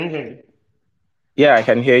you hear me? Yeah, I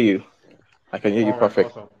can hear you. I can hear you All right,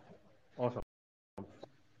 perfect. awesome, awesome.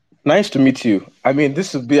 Nice to meet you. I mean,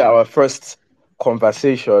 this would be our first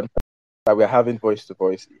conversation that we're having voice to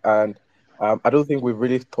voice, and I don't think we've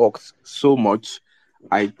really talked so much.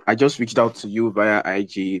 I just reached out to you via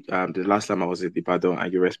IG the last time I was at Ibadan,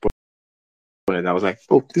 and you responded. And I was like,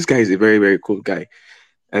 oh, this guy is a very, very cool guy.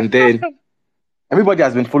 And then everybody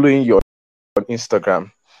has been following you on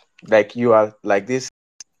Instagram. Like you are like this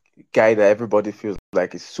guy that everybody feels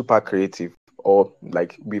like is super creative, or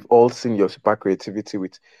like we've all seen your super creativity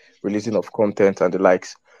with releasing of content and the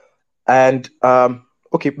likes. And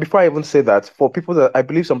okay, before I even say that, for people that I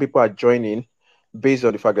believe some people are joining based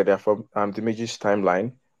on the fact that they're from the Mages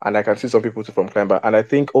timeline, and I can see some people too from Climber, and I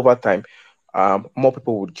think over time, more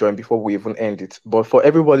people would join before we even end it. But for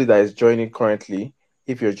everybody that is joining currently,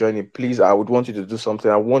 if you're joining, please, I would want you to do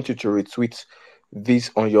something. I want you to retweet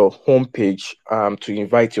this on your homepage to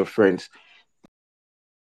invite your friends.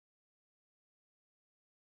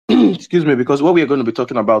 Excuse me, because what we are going to be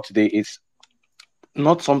talking about today is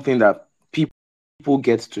not something that people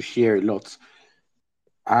get to share a lot,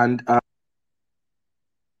 and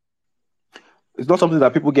it's not something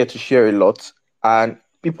that people get to share a lot. And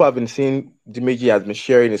people have been seeing Dimeji has been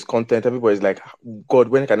sharing his content. Everybody's like, God,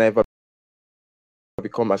 when can I ever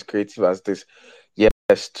become as creative as this?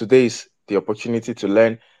 Yes, today is the opportunity to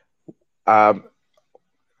learn um,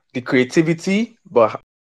 the creativity, but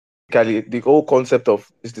the whole concept of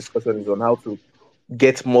this discussion is on how to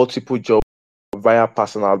get multiple jobs via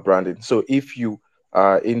personal branding. So if you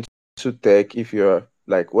are into tech, if you're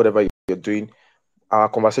like whatever you're doing, our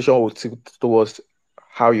conversation will tilt towards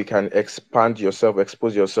how you can expand yourself,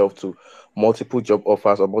 expose yourself to multiple job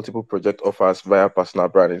offers or multiple project offers via personal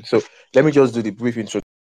branding. So let me just do the brief introduction.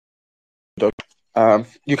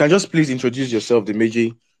 You can just please introduce yourself, the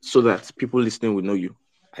Meiji, so that people listening will know you.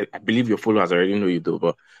 I believe your followers already know you though,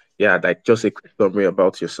 but yeah, like just a quick summary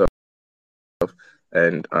about yourself,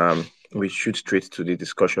 and we shoot straight to the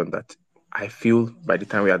discussion that I feel by the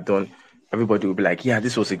time we are done, everybody will be like, yeah,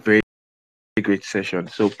 this was a very great session.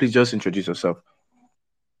 So please just introduce yourself.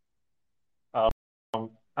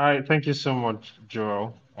 Hi, thank you so much,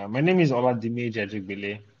 Joel. My name is Oladime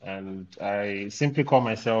Jajigbele, and I simply call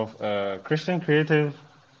myself a Christian creative,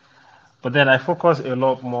 but then I focus a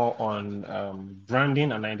lot more on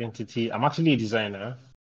branding and identity. I'm actually a designer,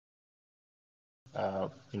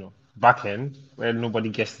 back end where nobody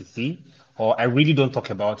gets to see, or I really don't talk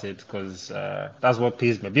about it because that's what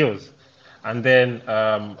pays my bills. And then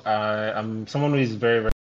I'm someone who is very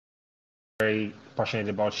passionate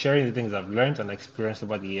about sharing the things I've learned and experienced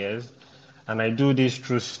over the years. And I do this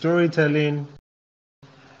through storytelling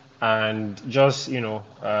and just,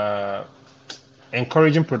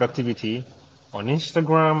 encouraging productivity on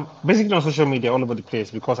Instagram, basically on social media all over the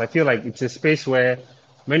place, because I feel like it's a space where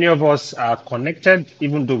many of us are connected,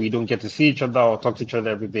 even though we don't get to see each other or talk to each other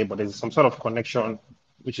every day, but there's some sort of connection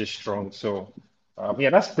which is strong. So, yeah,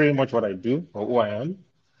 that's pretty much what I do or who I am.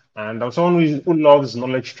 And I'm someone who loves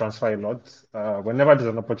knowledge transfer a lot. Whenever there's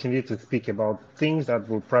an opportunity to speak about things that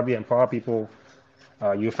will probably empower people,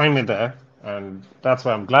 you find me there. And that's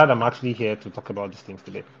why I'm glad I'm actually here to talk about these things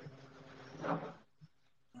today.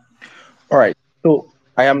 All right. So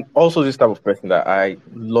I am also this type of person that I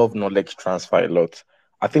love knowledge transfer a lot.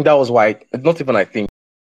 I think that was why, not even I think,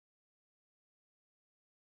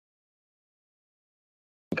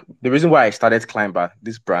 the reason why I started Climber,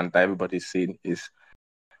 this brand that everybody's seeing, is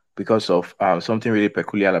because of something really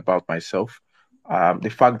peculiar about myself.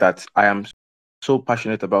 The fact that I am so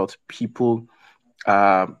passionate about people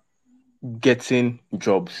um, getting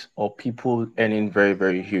jobs or people earning very,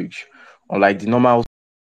 very huge. Unlike the normal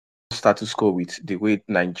status quo with the way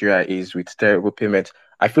Nigeria is with terrible payment,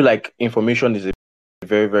 I feel like information is a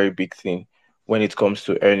very, very big thing when it comes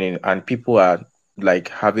to earning, and people are like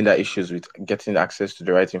having that issues with getting access to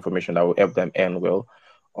the right information that will help them earn well,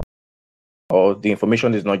 or the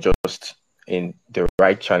information is not just in the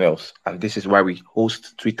right channels. And this is why we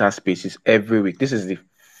host Twitter Spaces every week. This is the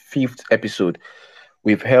fifth episode.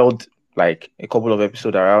 We've held like a couple of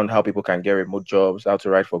episodes around how people can get remote jobs, how to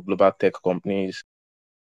write for global tech companies,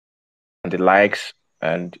 and the likes.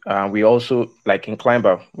 And we also like in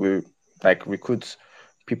Climber, we like recruit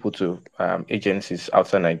people to agencies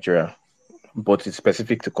outside Nigeria, but it's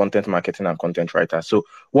specific to content marketing and content writers. So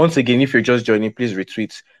once again, if you're just joining, please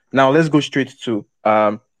retweet. Now let's go straight to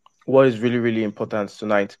what is really, really important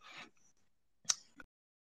tonight.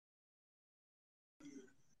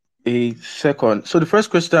 A second. So the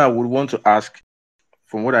first question I would want to ask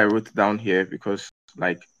from what I wrote down here, because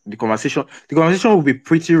like the conversation will be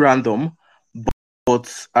pretty random,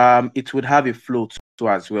 but it would have a flow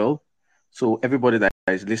as well. So everybody that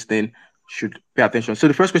is listening should pay attention. So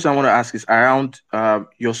the first question I want to ask is around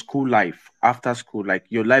your school life, after school, like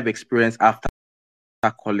your life experience after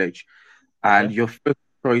college, and Okay. your first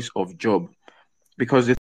choice of job. Because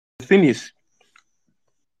the thing is,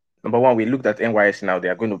 number one, we looked at NYS now, they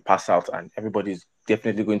are going to pass out, and everybody's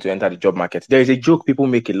definitely going to enter the job market. There is a joke people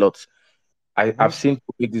make a lot. I've seen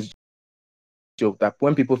people make this joke that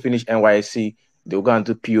when people finish NYSC, they'll go and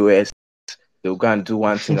do POS, they'll go and do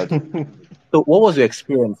one thing or the. So what was your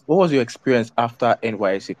experience? What was your experience after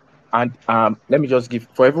NYSC? And let me just give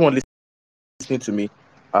for everyone listening to me,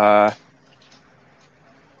 I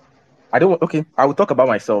don't okay, I will talk about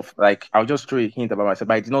myself. Like I'll just throw a hint about myself,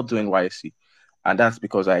 but I did not do NYSC. And that's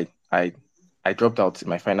because I dropped out in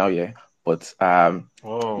my final year. But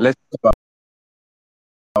Oh. let's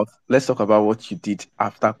let's talk about what you did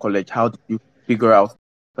after college. How did you figure out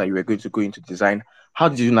that you were going to go into design? How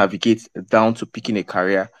did you navigate down to picking a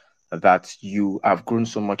career that you have grown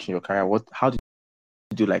so much in your career? How did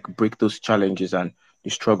you like break those challenges and the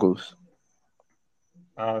struggles?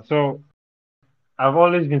 So I've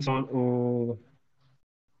always been someone who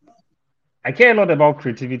I care a lot about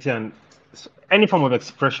creativity and any form of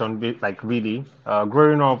expression. Like really,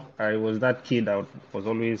 growing up, I was that kid that was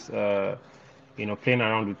always, playing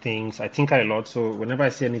around with things. I think a lot. So whenever I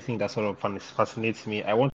see anything that sort of fascinates me,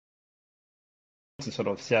 I want to sort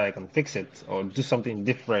of see how I can fix it or do something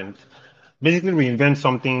different. Basically, reinvent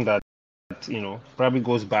something that probably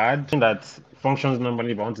goes bad, that functions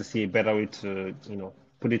normally, but I want to see a better way to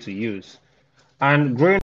put it to use. And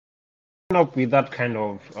growing up with that kind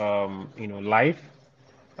of life.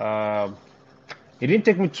 Um, it didn't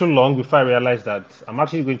take me too long before I realized that I'm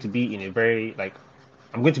actually going to be in a very like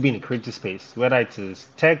I'm going to be in a creative space, whether it is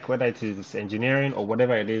tech, whether it is engineering, or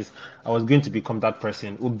whatever it is. I was going to become that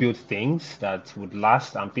person who built things that would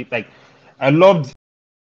last and people like. I loved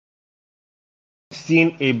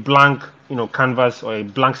seeing a blank, canvas or a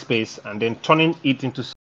blank space and then turning it into,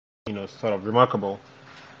 sort of remarkable.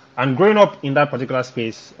 And growing up in that particular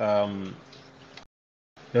space, there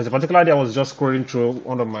was a particular day I was just scrolling through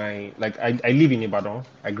one of my like I live in Ibadan.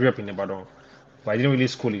 I grew up in Ibadan, but I didn't really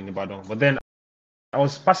school in Ibadan. But then I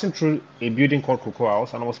was passing through a building called Cocoa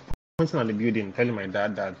House, and I was pointing at the building, telling my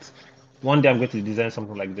dad that one day I'm going to design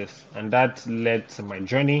something like this, and that led to my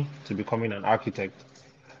journey to becoming an architect.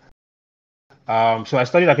 So I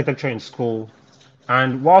studied architecture in school,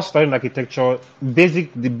 and while studying architecture,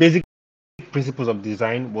 the basic principles of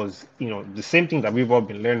design was the same thing that we've all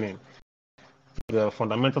been learning. The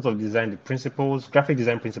fundamentals of design, the principles, graphic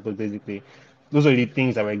design principles, basically. Those are the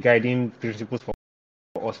things that were guiding principles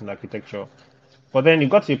for us in architecture. But then it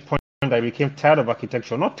got to a point that I became tired of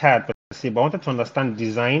architecture. Not tired per se, but I wanted to understand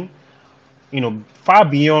design, far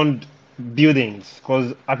beyond buildings.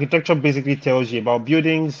 Because architecture basically tells you about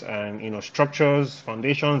buildings and, structures,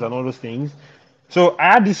 foundations, and all those things. So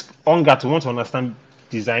I had this hunger to want to understand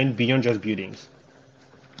design beyond just buildings.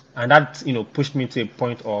 And that, pushed me to a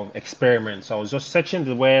point of experiment. So I was just searching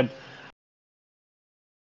the web,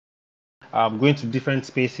 going to different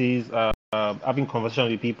spaces, having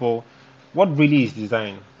conversation with people. What really is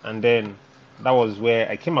design? And then that was where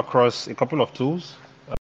I came across a couple of tools,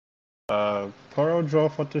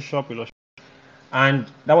 CorelDRAW, Photoshop, Illustrator, and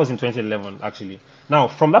that was in 2011 actually. Now,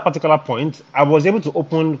 from that particular point, I was able to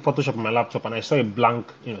open Photoshop on my laptop, and I saw a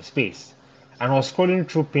blank, space. And I was scrolling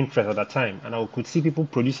through Pinterest at that time, and I could see people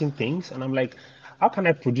producing things, and I'm like, how can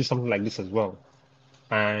I produce something like this as well?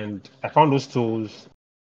 And I found those tools,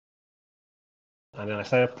 and then I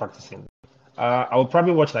started practicing. I will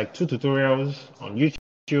probably watch like 2 tutorials on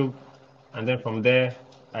YouTube, and then from there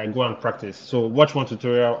I go and practice. So watch one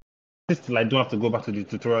tutorial till I don't have to go back to the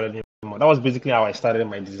tutorial anymore. That was basically how I started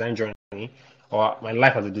my design journey or my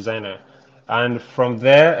life as a designer. And from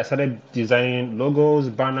there, I started designing logos,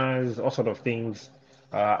 banners, all sort of things.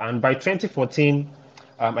 And by 2014,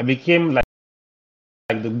 I became like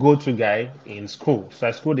the go-to guy in school. So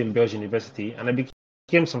I schooled in Belgium University, and I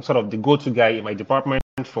became some sort of the go-to guy in my department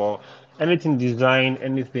for anything design,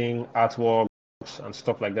 anything artworks, and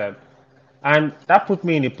stuff like that. And that put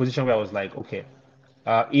me in a position where I was like, okay,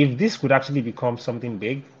 if this could actually become something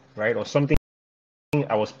big, right, or something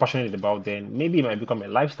I was passionate about, then maybe it might become a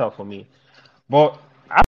lifestyle for me. But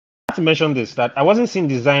I have to mention this that I wasn't seeing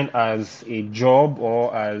design as a job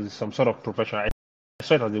or as some sort of profession. I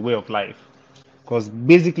saw it as a way of life. Because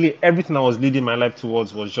basically everything I was leading my life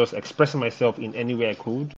towards was just expressing myself in any way I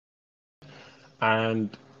could.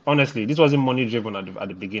 And honestly, this wasn't money driven at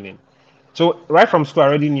the beginning. So right from school, I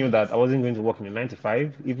already knew that I wasn't going to work in a 9 to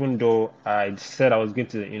 5, even though I said I was going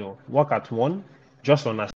to, work at one, just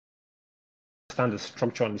to understand the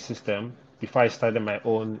structure and the system. before I started my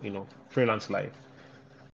own, freelance life.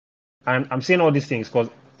 And I'm saying all these things because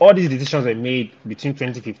all these decisions were made between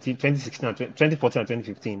 2015, 2016, and 2014 and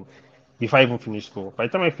 2015 before I even finished school. By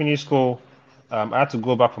the time I finished school, I had to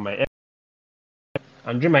go back for my,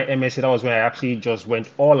 and during my MSc, that was when I actually just went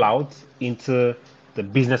all out into the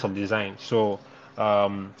business of design. So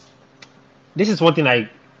um, this is one thing I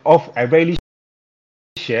rarely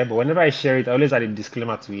share, but whenever I share it, I always add a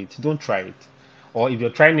disclaimer to it. Don't try it, or if you're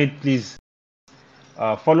trying it, please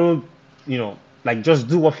follow, like just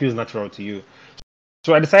do what feels natural to you.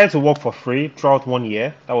 So I decided to work for free throughout 1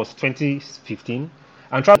 year. That was 2015,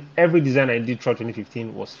 and throughout every design I did throughout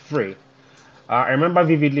 2015 was free. I remember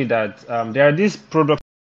vividly that there are these products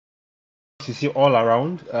you see all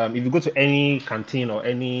around. If you go to any canteen or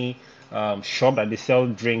any shop that they sell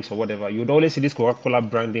drinks or whatever, you would always see this Coca-Cola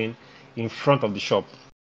branding in front of the shop.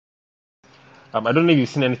 I don't know if you've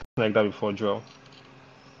seen anything like that before, Joel.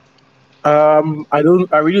 I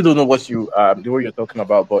really don't know what you're talking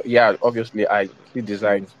about, but yeah, obviously I see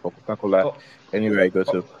designs for Coca-Cola Oh, anywhere I go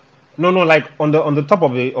oh, to. no, like on the top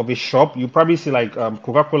of a shop, you probably see like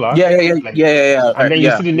Coca-Cola, Yeah, yeah, yeah, like, yeah, yeah, yeah, and then you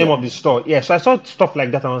yeah, see the name yeah. of the store. Yeah, so I saw stuff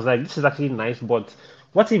like that and I was like, this is actually nice, but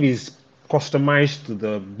what if it's customized to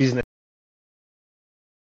the business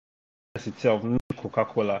itself, not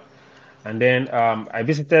Coca-Cola? And then I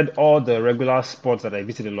visited all the regular spots that I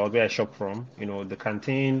visited a lot where I shop from, the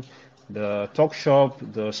canteen, the talk shop,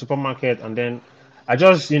 the supermarket, and then I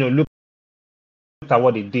just, looked at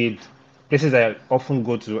what they did, places I often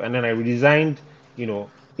go to, and then I redesigned,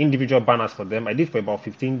 individual banners for them. I did for about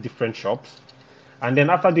 15 different shops. And then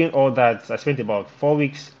after doing all that, I spent about 4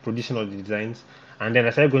 weeks producing all the designs. And then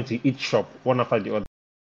I started going to each shop, one after the other,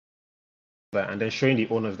 and then showing the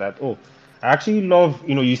owners that, oh, I actually love,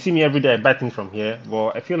 you see me every day, I buy things from here,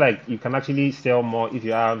 but I feel like you can actually sell more if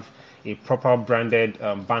you have a proper branded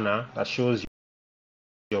banner that shows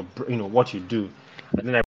what you do. And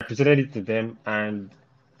then I presented it to them, and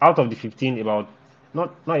out of the 15, about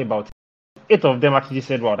not about 8 of them actually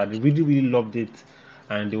said, wow, that they really, really loved it,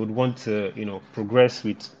 and they would want to, progress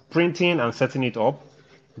with printing and setting it up.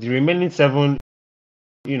 The remaining 7,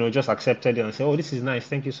 just accepted it and said, oh, this is nice,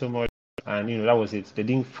 thank you so much. And that was it. They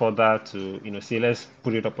didn't further to, say, let's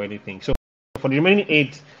put it up or anything. So for the remaining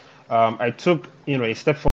 8, I took, a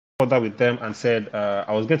step further with them and said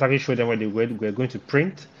I was going to actually show them where they were going to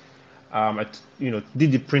print.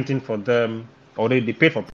 Did the printing for them, or they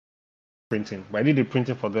paid for printing, but I did the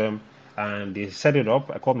printing for them, and they set it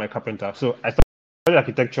up. I called my carpenter. So I studied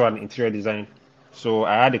architecture and interior design. So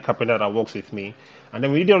I had a carpenter that works with me, and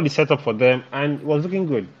then we did all the setup for them, and it was looking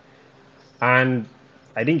good. And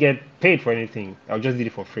I didn't get paid for anything. I just did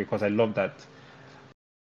it for free because I love that.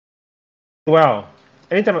 Well,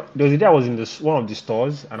 anytime there was a day I was in this one of the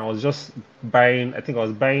stores and I was just buying. I think I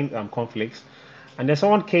was buying cornflakes, and then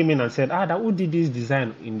someone came in and said, "Ah, that who did this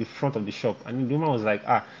design in the front of the shop?" And the woman was like,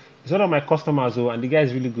 "Ah, it's one of my customers, oh, and the guy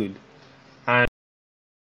is really good."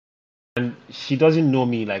 And she doesn't know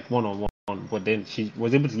me like one on one, but then she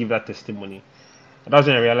was able to give that testimony. And that's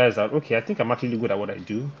when I realized that okay, I think I'm actually good at what I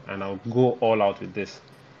do, and I'll go all out with this.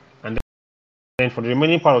 And then for the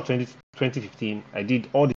remaining part of 2015, I did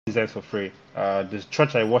all the designs for free. The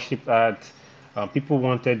church I worshipped at, people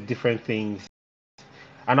wanted different things.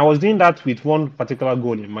 And I was doing that with one particular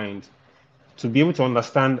goal in mind to be able to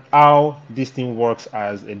understand how this thing works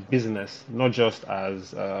as a business, not just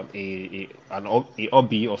as a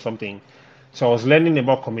hobby or something. So I was learning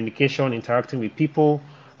about communication, interacting with people,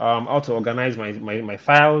 how to organize my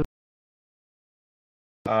files,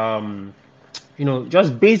 um,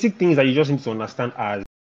 just basic things that you just need to understand as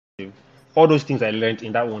all those things I learned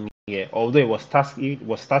in that 1 year. Although it was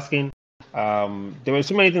tasking. There were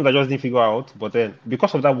so many things I just didn't figure out, but then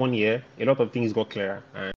because of that 1 year, a lot of things got clearer.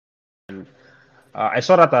 And I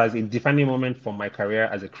saw that as a defining moment for my career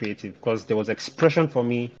as a creative because there was expression for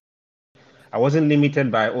me. I wasn't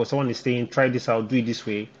limited by, oh, someone is saying, try this out, do it this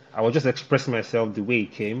way. I was just expressing myself the way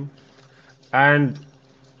it came. And,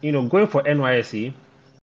 going for NYSE,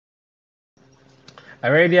 I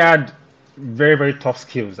already had very, very tough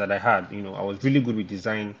skills that I had. I was really good with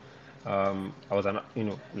design. I was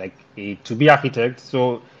like a to be architect.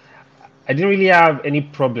 So I didn't really have any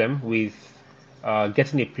problem with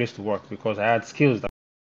getting a place to work because I had skills that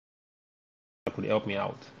could help me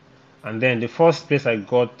out. And then the first place I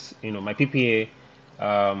got, my PPA,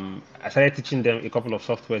 I started teaching them a couple of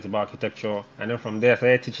softwares about architecture, and then from there I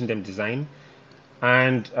started teaching them design.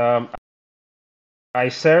 And I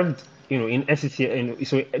served, in NCTF.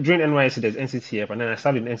 So during NYSC there's NCTF, and then I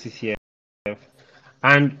served in NCTF.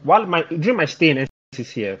 And during my stay in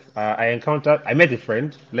NCTF, I met a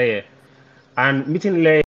friend, Leye, and meeting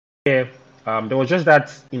Leye there was just that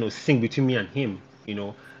sync between me and him. He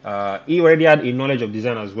already had a knowledge of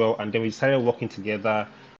design as well, and then we started working together,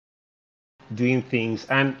 doing things,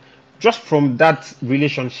 and just from that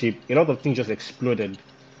relationship, a lot of things just exploded.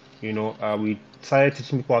 We started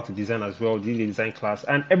teaching people how to design as well, did a design class,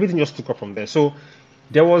 and everything just took off from there. So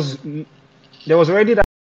there was already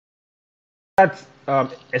that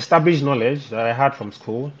established knowledge that I had from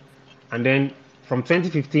school, and then from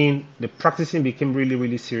 2015, the practicing became really,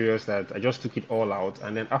 really serious. That I just took it all out,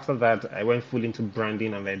 and then after that, I went full into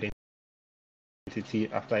branding and identity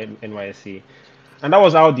after NYSC, and that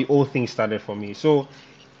was how the whole thing started for me. So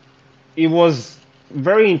it was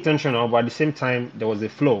very intentional, but at the same time, there was a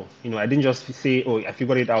flow. I didn't just say, "Oh, I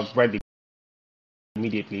figured it out right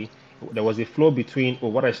immediately." There was a flow between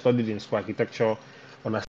what I studied in school, architecture,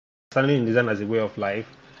 understanding design as a way of life,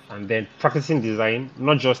 and then practicing design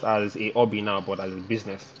not just as a hobby now, but as a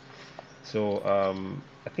business. So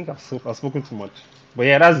I think I've spoken too much, but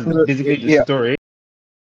yeah, that's basically the Yeah. story.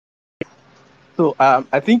 So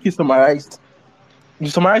I think you summarized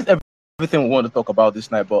everything we want to talk about this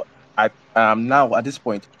night. But now at this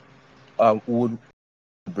point, we would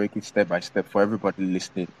break it step by step for everybody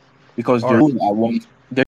listening, because All right.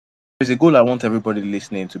 there is a goal I want everybody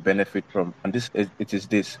listening to benefit from, and it is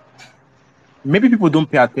this. Maybe people don't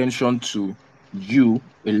pay attention to you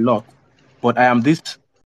a lot, but I am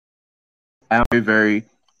a very, very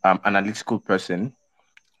analytical person.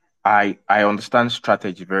 I understand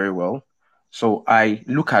strategy very well. So I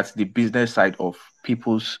look at the business side of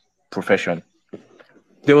people's profession.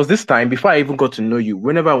 There was this time before I even got to know you,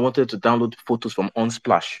 whenever I wanted to download photos from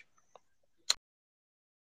Unsplash.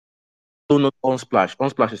 Don't know Unsplash.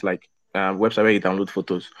 Unsplash is like a website where you download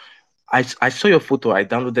photos. I saw your photo, I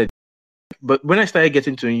downloaded. But when I started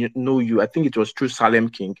getting to know you, I think it was through Salem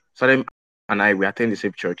King. Salem and I, we attend the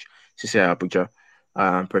same church, CCI Abuja,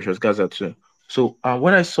 Precious Gaza too. So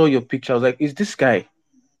when I saw your picture, I was like, is this guy?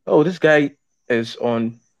 Oh, this guy is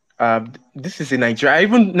on. This is in Nigeria. I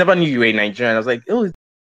even never knew you were in Nigeria. I was like, oh,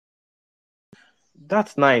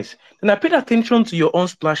 that's nice. Then I paid attention to your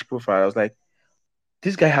Unsplash profile. I was like,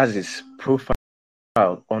 this guy has his profile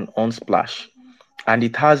on Unsplash, and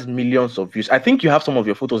it has millions of views. I think you have some of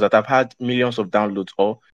your photos that have had millions of downloads,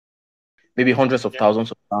 or maybe hundreds of Yeah.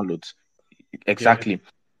 thousands of downloads. Yeah. Exactly.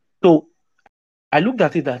 So I looked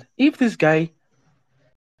at it that if this guy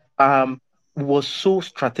um was so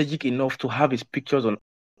strategic enough to have his pictures on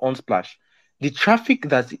Unsplash, the traffic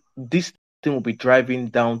that this thing will be driving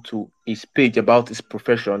down to his page about his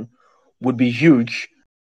profession would be huge.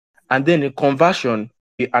 And then a conversion,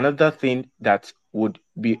 another thing that would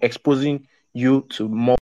be exposing you to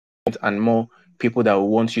more and more people that will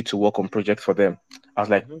want you to work on projects for them. I was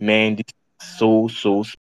like, Mhm. man, this is so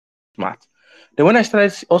smart. Then when I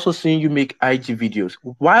started also seeing you make IG videos,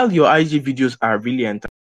 while your IG videos are really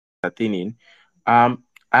entertaining,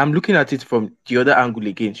 I'm looking at it from the other angle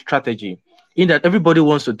again, strategy. In that everybody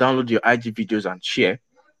wants to download your IG videos and share.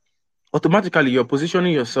 Automatically, you're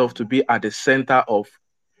positioning yourself to be at the center of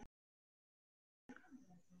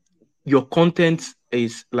your content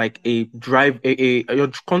is like a drive. Your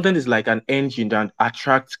content is like an engine that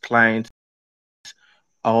attracts clients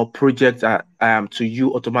or projects to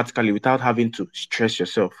you automatically without having to stress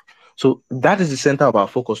yourself. So that is the center of our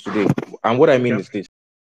focus today. And what I mean Okay. is this: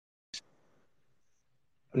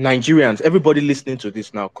 Nigerians, everybody listening to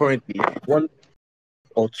this now, currently, one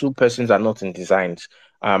or two persons are not in designs,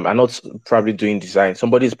 are not probably doing design.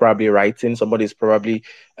 Somebody is probably writing, somebody is probably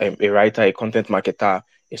a writer, a content marketer,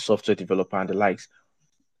 a software developer, and the likes.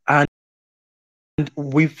 And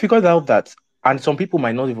we figured out that, and some people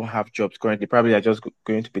might not even have jobs currently, probably are just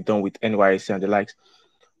going to be done with NYC and the likes.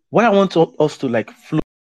 What I want us to like flow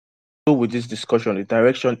with this discussion, the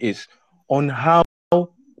direction is on how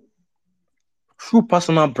through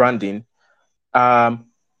personal branding,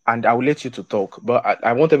 and I will let you to talk, but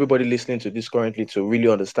I want everybody listening to this currently to really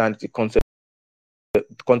understand the context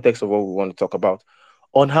of what we want to talk about,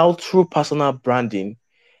 on how through personal branding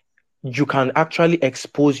you can actually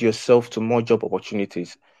expose yourself to more job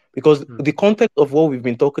opportunities. Because Mm. the context of what we've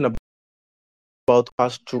been talking about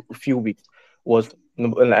past few weeks was,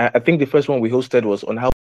 I think the first one we hosted was on how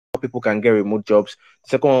people can get remote jobs. The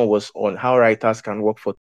second one was on how writers can work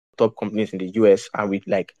for top companies in the US, and we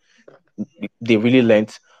like they really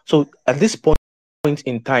learned. So at this point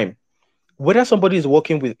in time, whether somebody is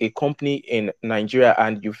working with a company in Nigeria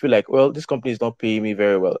and you feel like, well, this company is not paying me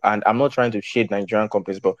very well, and I'm not trying to shade Nigerian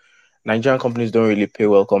companies, but Nigerian companies don't really pay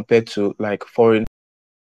well compared to like foreign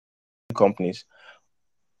companies.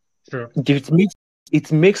 Sure.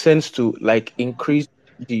 It makes sense to like increase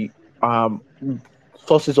the um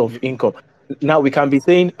sources of You, income. Now we can be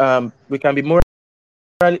saying we can be more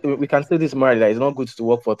we can say this morally that it's not good to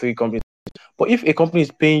work for three companies. But if a company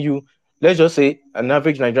is paying you, let's just say an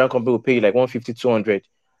average Nigerian company will pay you like 150, 200,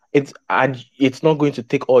 it's not going to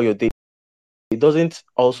take all your day. It doesn't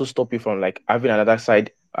also stop you from like having another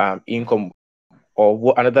side income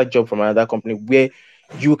or another job from another company where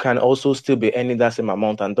you can also still be earning that same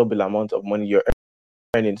amount and double amount of money you're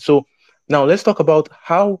earning. So now let's talk about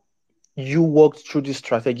how you worked through this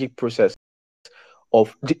strategic process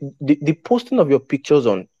of the posting of your pictures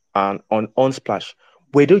on Unsplash.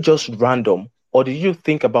 Were they just random, or did you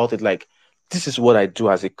think about it like, this is what I do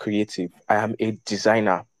as a creative? I am a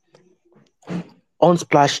designer.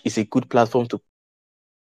 Unsplash is a good platform to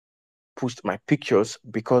push my pictures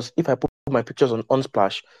because if I put my pictures on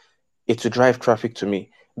Unsplash, it will drive traffic to me.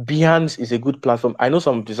 Behance is a good platform. I know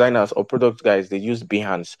some designers or product guys, they use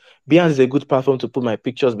Behance. Behance is a good platform to put my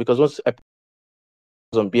pictures because once I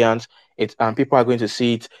on Behance, it people are going to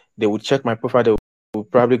see it. They will check my profile. They will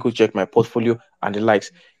probably go check my portfolio and the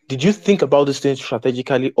likes. Did you think about these things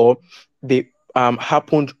strategically, or they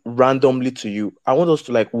happened randomly to you? I want us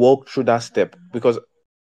to like walk through that step because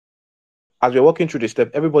as we're walking through the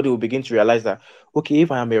step, everybody will begin to realize that okay,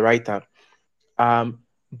 if I am a writer,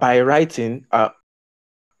 by writing,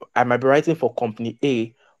 I might be writing for company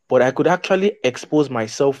A, but I could actually expose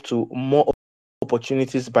myself to more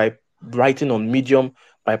opportunities by writing on Medium,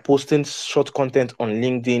 by posting short content on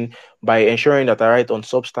LinkedIn, by ensuring that I write on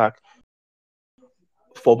Substack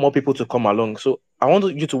for more people to come along. So I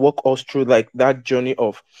want you to walk us through like that journey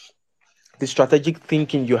of the strategic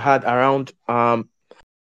thinking you had around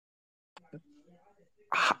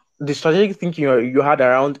the strategic thinking you had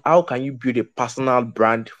around how can you build a personal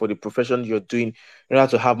brand for the profession you're doing in order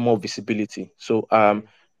to have more visibility. So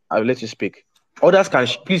I'll let you speak. Others can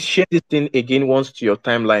please share this thing again once to your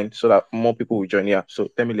timeline so that more people will join here. So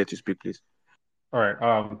let me let you speak, please. All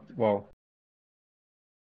right. Well,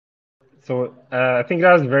 so I think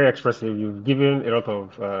that's very expressive. You've given a lot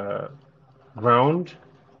of ground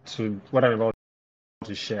to what I'm about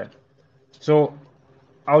to share. So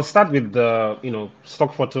I'll start with the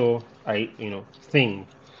stock photo thing.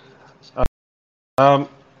 Um,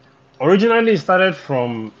 Originally it started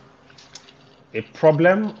from a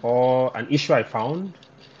problem or an issue I found,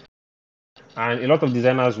 and a lot of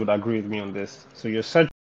designers would agree with me on this. So you're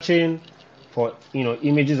searching for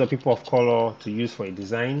images of people of color to use for a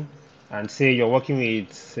design, and say you're working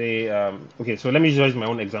with say okay. So let me just use my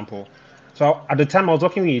own example. So at the time I was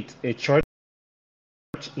working with a church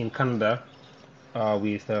in Canada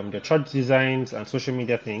with the church designs and social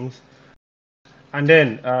media things. And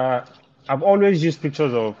then I've always used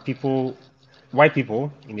pictures of people, white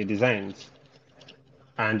people, in the designs.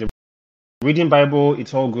 And the reading Bible,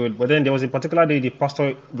 it's all good. But then there was a particular day the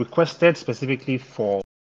pastor requested specifically for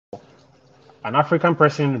an African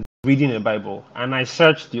person reading a Bible. And I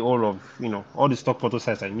searched the whole of, all the stock photo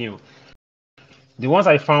sites I knew. The ones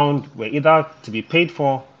I found were either to be paid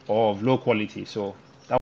for or of low quality. So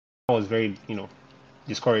that was very,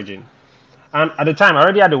 discouraging. And at the time, I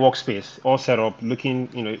already had the workspace all set up, looking,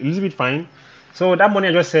 a little bit fine. So that morning,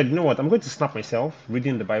 I just said, you know what, I'm going to snap myself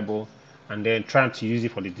reading the Bible and then trying to use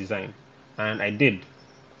it for the design. And I did.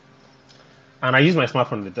 And I used my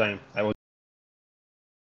smartphone at the time. I was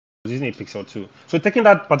using a Pixel 2. So taking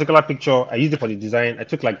that particular picture, I used it for the design. I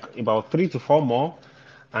took like about 3 to 4 more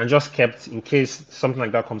and just kept in case something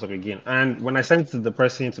like that comes up again. And when I sent it to the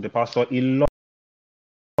person, to the pastor, he loved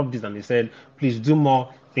this and he said, please do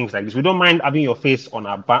more things like this. We don't mind having your face on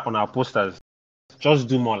our posters. Just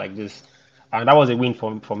do more like this. And that was a win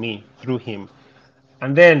for me through him.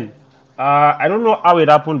 And then I don't know how it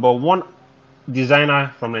happened, but one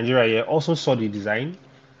designer from Nigeria here also saw the design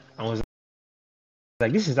and was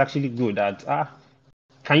like, this is actually good. That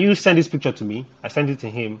can you send this picture to me? I sent it to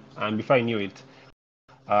him, and before I knew it,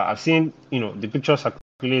 I've seen the picture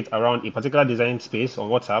circulate around a particular design space on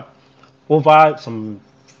WhatsApp over some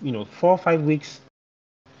 4 or 5 weeks.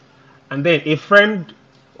 And then a friend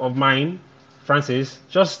of mine, Francis,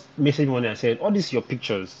 just messaged me one day and said, "Oh, these are your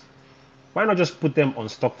pictures. Why not just put them on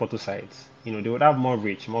stock photo sites? They would have more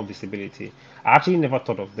reach, more visibility." I actually never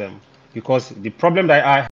thought of them because the problem that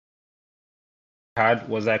I had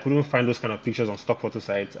was I couldn't find those kind of pictures on stock photo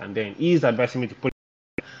sites. And then he's advising me to put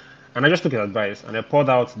it, and I just took his advice and I poured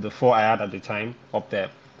out the four I had at the time up there.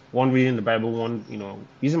 One reading the Bible, one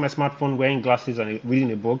using my smartphone, wearing glasses, and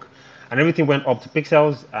reading a book, and everything went up to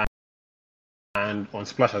pixels and on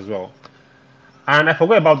Splash as well. And I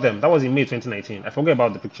forgot about them. That was in May 2019. I forgot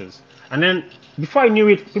about the pictures. And then before I knew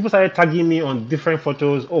it, people started tagging me on different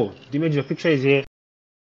photos. Oh, the image of your picture is here.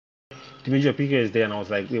 The image of your picture is there. And I was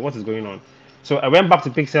like, wait, what is going on? So I went back to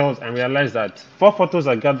Pixels and realized that 4 photos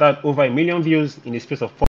had gathered over 1 million views in the space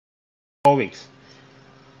of 4 weeks,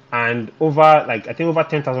 and over like I think over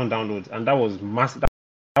 10,000 downloads, and that was massive.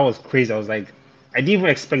 That was crazy. I was like, I didn't even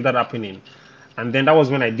expect that happening, and then that was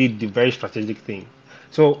when I did the very strategic thing.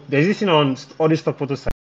 So there's this thing on all these stock photos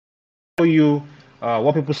show you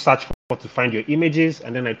what people search for to find your images,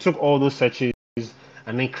 and then I took all those searches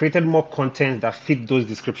and then created more content that fit those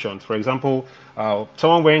descriptions. For example,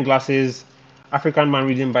 someone wearing glasses, African man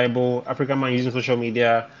reading Bible, African man using social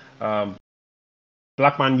media, um,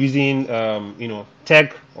 black man using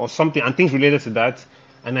tech or something, and things related to that.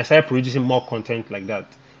 And I started producing more content like that.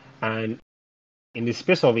 And in the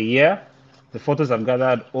space of a year, the photos have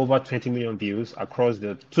gathered over 20 million views across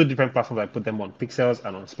the 2 different platforms I put them on, Pixels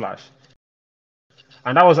and on Splash.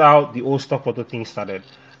 And that was how the old stock photo thing started.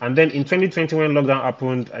 And then in 2020, when lockdown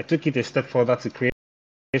happened, I took it a step further to create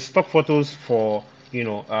stock photos for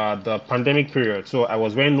the pandemic period. So I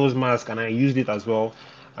was wearing nose mask and I used it as well.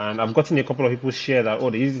 And I've gotten a couple of people share that, oh,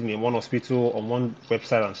 they used it in one hospital on one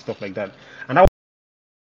website and stuff like that. And that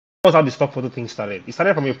was how the stock photo thing started. It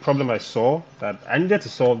started from a problem I saw that I needed to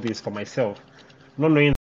solve this for myself, not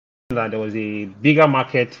knowing that there was a bigger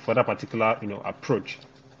market for that particular approach.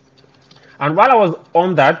 And while I was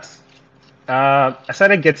on that, I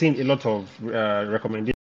started getting a lot of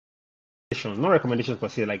recommendations, not recommendations per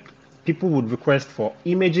se, like people would request for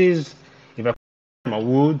images. If I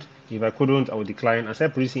would, if I couldn't, I would decline. I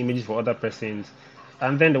started producing images for other persons.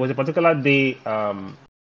 And then there was a particular day,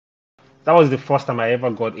 that was the first time I ever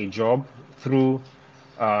got a job through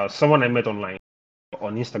someone I met online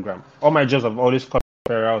on Instagram. All my jobs have always got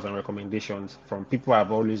referrals and recommendations from people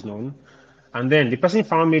I've always known. And then the person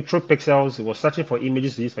found me through Pixels. He was searching for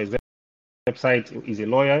images to use for his website. He's a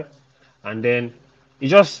lawyer. And then he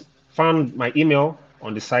just found my email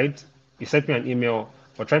on the site. He sent me an email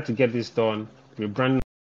for trying to get this done. We brand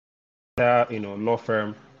law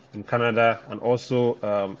firm in Canada, and also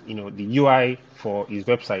the UI for his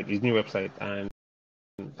website, his new website. And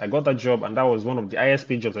I got that job, and that was one of the highest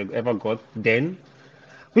paid jobs I ever got then,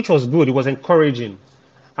 which was good. It was encouraging.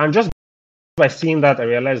 And just by seeing that, I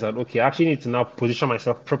realized that okay, I actually need to now position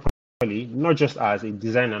myself properly, not just as a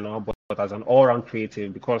designer now, but as an all-round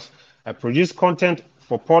creative, because I produce content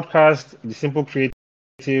for podcasts, the simple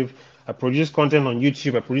creative. I produce content on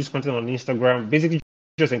YouTube. I produce content on Instagram. Basically,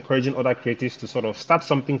 just encouraging other creatives to sort of start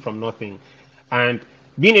something from nothing. And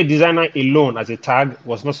being a designer alone as a tag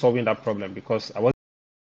was not solving that problem, because I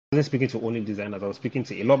wasn't speaking to only designers. I was speaking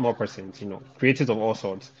to a lot more persons, creatives of all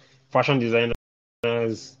sorts, fashion designers,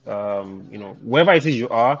 wherever it is you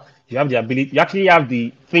are, you have the ability, you actually have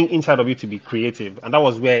the thing inside of you to be creative. And that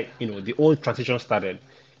was where, the old transition started.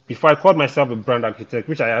 Before I called myself a brand architect,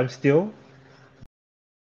 which I am still,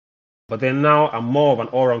 but then now I'm more of an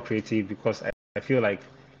all-round creative, because I feel like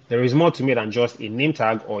there is more to me than just a name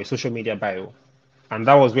tag or a social media bio. And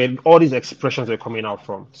that was where all these expressions were coming out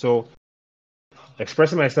from. So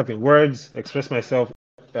expressing myself in words, express myself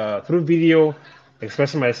through video,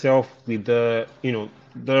 expressing myself with the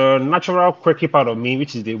natural quirky part of me,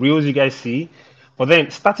 which is the reels you guys see. But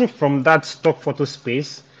then starting from that stock photo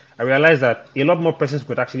space, I realized that a lot more persons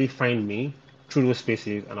could actually find me through those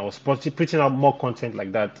spaces, and I was putting out more content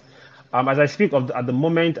like that. As I speak of at the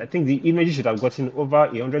moment, I think the images should have gotten over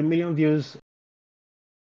 100 million views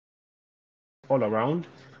all around,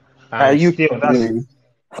 Are and you still kidding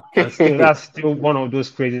me? that's still one of those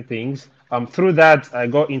crazy things. Through that, I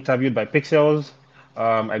got interviewed by Pixels.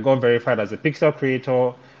 I got verified as a Pixel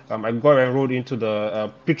creator. I got enrolled into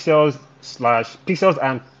the Pixels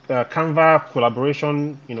and Canva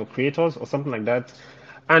collaboration, creators or something like that.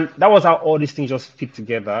 And that was how all these things just fit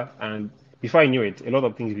together. And before I knew it, a lot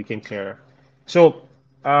of things became clearer. So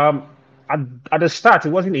um, at the start, it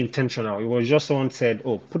wasn't intentional. It was just someone said,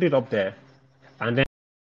 "Oh, put it up there," and then.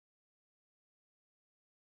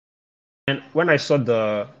 And when I saw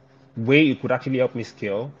the way it could actually help me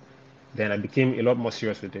scale, then I became a lot more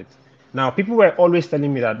serious with it. Now, people were always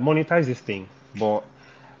telling me that monetize this thing, but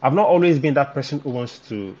I've not always been that person who wants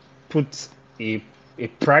to put a, a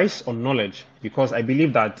price on knowledge, because I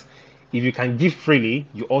believe that if you can give freely,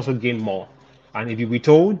 you also gain more. And if you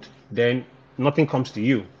withhold, then nothing comes to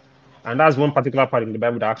you. And that's one particular part in the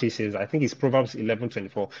Bible that actually says, I think it's Proverbs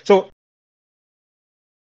 11:24. So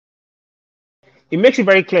it makes it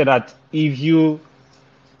very clear that if you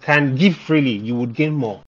can give freely, you would gain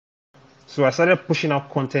more. So I started pushing out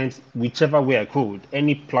content whichever way I could,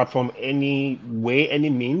 any platform, any way, any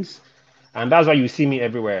means. And that's why you see me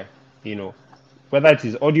everywhere. You know, whether it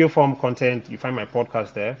is audio form content, you find my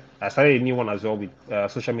podcast there. I started a new one as well with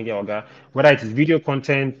Social Media Orga. Whether it is video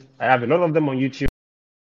content, I have a lot of them on YouTube.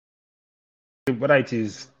 whether it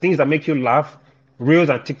is things that make you laugh, Reels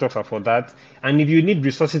and TikToks are for that. And if you need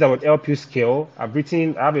resources that would help you scale, I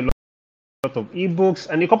have a lot of ebooks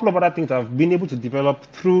and a couple of other things I've been able to develop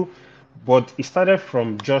through, but it started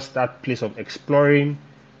from just that place of exploring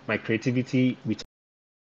my creativity,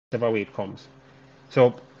 whichever way it comes.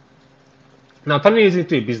 So now turning it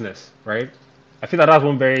into a business, right? I feel that that's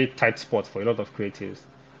one very tight spot for a lot of creatives.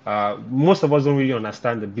 Most of us don't really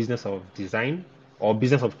understand the business of design or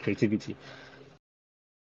business of creativity.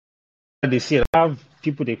 They see it, have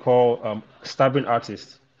people they call starving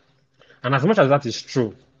artists, and as much as that is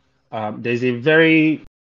true, there's a very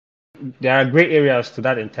there are gray areas to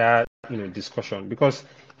that entire discussion, because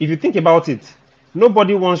if you think about it,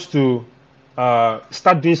 nobody wants to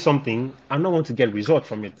start doing something and not want to get result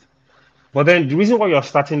from it. But then the reason why you're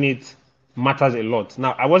starting it matters a lot.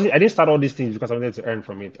 Now, I didn't start all these things because I wanted to earn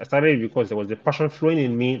from it. I started it because there was a passion flowing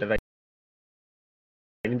in me that I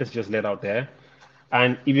needed to just let out there.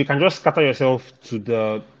 And if you can just scatter yourself to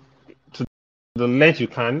the length you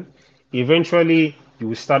can, eventually you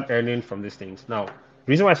will start earning from these things. Now, the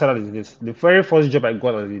reason why I started is this: the very first job I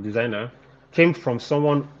got as a designer came from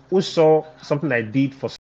someone who saw something I did for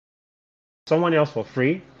someone else for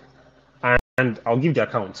free, and I'll give the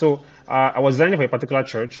account. So I was designing for a particular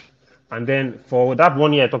church, and then for that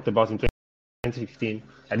 1 year I talked about in 2015,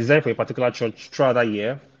 I designed for a particular church throughout that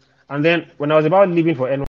year. And then when I was about leaving for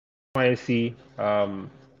NYSC,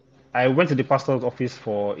 I went to the pastor's office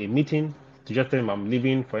for a meeting to just tell him I'm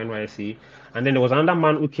leaving for NYSC. And then there was another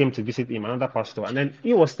man who came to visit him, another pastor. And then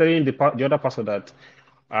he was telling the other pastor that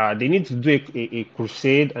they need to do a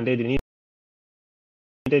crusade, and then they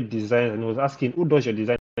needed design. And he was asking, who does your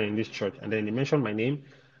design in this church? And then he mentioned my name.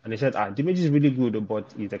 And he said, the image is really good,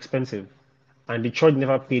 but it's expensive. And the church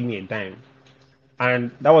never paid me a dime.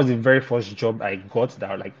 And that was the very first job I got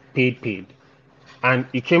that like paid. And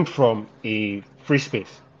it came from a free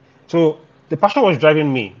space. So the passion was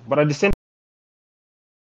driving me, but at the same time,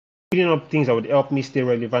 building up things that would help me stay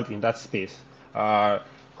relevant in that space.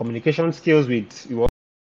 Communication skills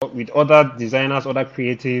with other designers, other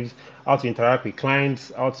creatives, how to interact with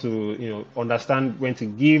clients, how to understand when to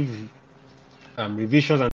give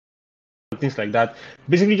revisions and things like that.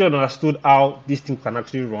 Basically, just understood how this thing can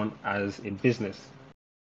actually run as a business.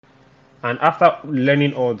 And after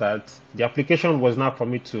learning all that, the application was now for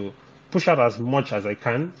me to push out as much as I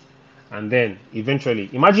can, and then eventually,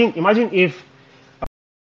 imagine if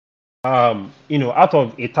out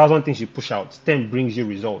of 1,000 things you push out, 10 brings you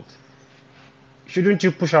results. Shouldn't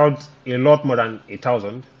you push out a lot more than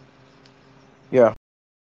 1,000? Yeah.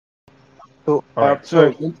 So, All right.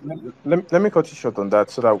 sorry, let me cut you short on that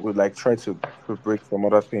so that we'll like try to break some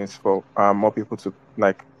other things for more people to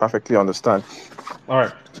like perfectly understand. All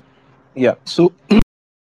right. Yeah. So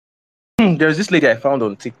there's this lady I found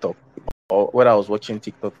on TikTok, or when I was watching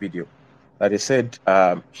TikTok video, that they said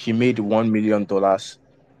she made $1 million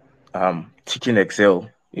teaching Excel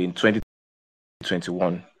in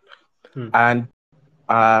 2021, and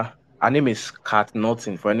her name is Kat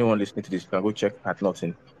Norton. For anyone listening to this, you can go check Kat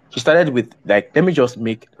Norton. She started with like, let me just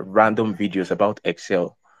make random videos about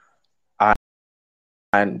Excel,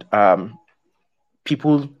 and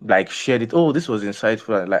people like shared it. Oh, this was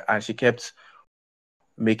insightful, and she kept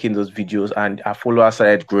making those videos, and her followers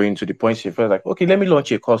started growing to the point she felt like, okay, let me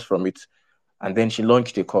launch a course from it, and then she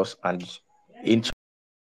launched a course, and in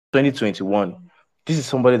 2021, this is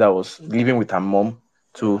somebody that was living with her mom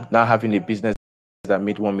to now having a business that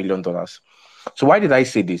made $1 million. So why did I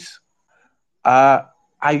say this?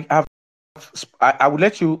 I have I will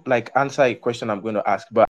let you like answer a question I'm going to ask,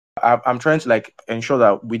 but I'm trying to like ensure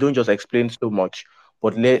that we don't just explain so much,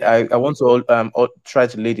 but I want to try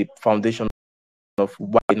to lay the foundation of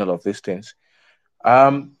why all of these things.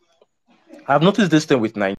 I've noticed this thing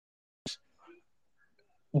with Nigerians.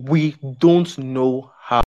 We don't know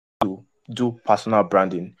how to do personal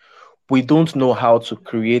branding. We don't know how to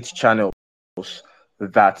create channels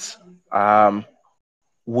that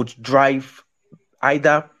would drive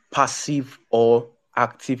either passive or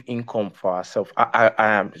active income for ourselves. I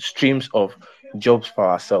am streams of jobs for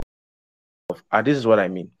ourselves. And this is what I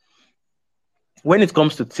mean. When it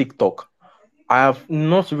comes to TikTok, I have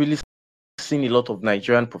not really seen a lot of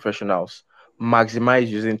Nigerian professionals maximize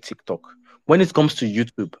using TikTok. When it comes to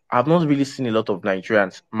YouTube, I've not really seen a lot of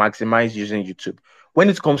Nigerians maximize using YouTube. When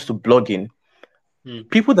it comes to blogging,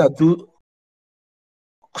 people that do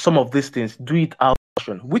some of these things do it out of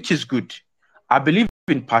passion, which is good. I believe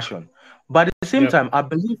in passion, but at the same time, I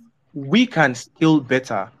believe we can scale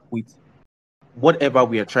better with whatever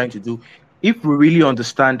we are trying to do if we really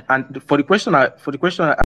understand. And for the question I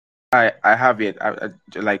have it,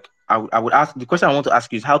 I would ask the question I want to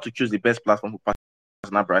ask you is how to choose the best platform for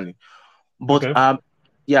personal branding. But Okay.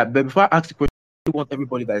 yeah, but before I ask the question, I want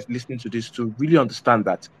everybody that is listening to this to really understand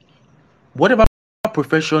that whatever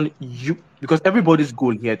profession you, because everybody's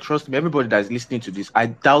goal here, trust me, everybody that is listening to this, I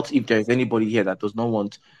doubt if there is anybody here that does not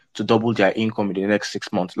want to double their income in the next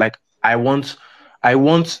 6 months. Like I want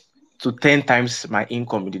to 10 times my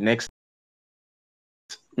income in the next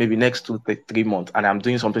maybe next 2 3 months, and I'm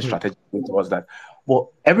doing something Hmm. strategic towards that. But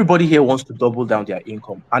everybody here wants to double down their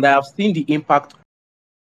income, and I have seen the impact.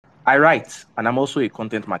 I write, and I'm also a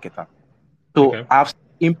content marketer. So Okay. I've seen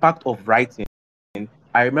the impact of writing.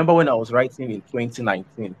 I remember when I was writing in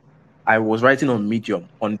 2019, I was writing on Medium,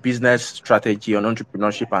 on business strategy, on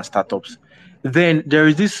entrepreneurship and startups. Then there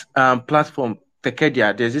is this platform,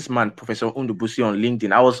 Tekedia. There's this man, Professor Undubusi, on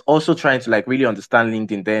LinkedIn. I was also trying to like really understand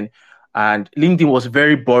LinkedIn then, and LinkedIn was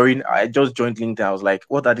very boring. I just joined LinkedIn. I was like,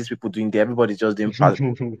 what are these people doing there? Everybody's just doing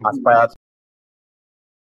aspire to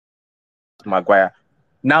Maguire.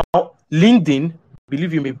 Now, LinkedIn,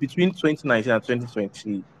 believe you me, between 2019 and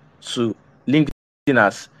 2022, LinkedIn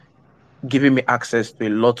has given me access to a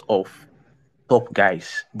lot of top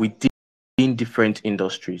guys within different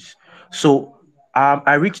industries. So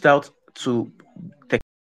I reached out to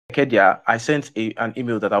Tekedia. I sent an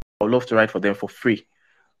email that I would love to write for them for free.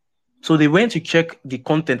 So they went to check the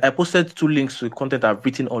content. I posted 2 links to the content I've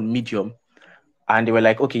written on Medium, and they were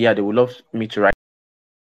like, okay, yeah, they would love me to write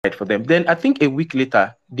for them. Then I think a week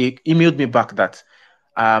later, they emailed me back that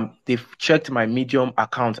they've checked my Medium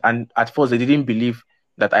account, and at first they didn't believe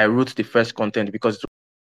that I wrote the first content because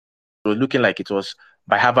it was looking like it was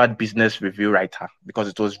by Harvard Business Review writer because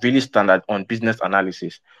it was really standard on business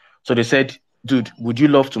analysis. So they said, dude, would you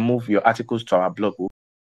love to move your articles to our blog?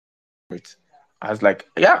 I was like,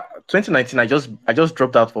 yeah, 2019, I just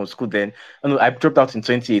dropped out from school then. And I dropped out in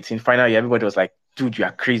 2018. Finally, everybody was like, dude, you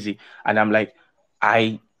are crazy. And I'm like,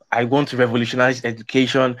 I I want to revolutionize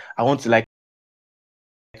education. I want to like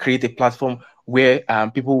create a platform where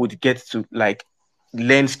people would get to like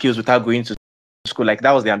learn skills without going to school. Like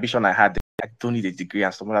that was the ambition I had. I don't need a degree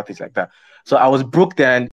and some other things like that. So I was broke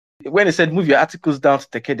then. When they said move your articles down to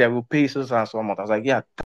Tech, they will pay so and so much. I was like, yeah,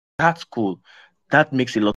 that's cool. That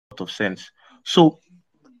makes a lot of sense. So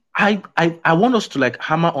I want us to like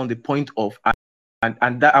hammer on the point of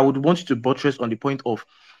and that I would want you to buttress on the point of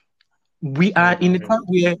we are in a Okay. time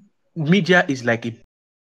where media is like a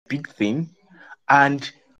big thing,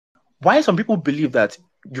 and why some people believe that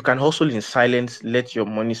you can hustle in silence, let your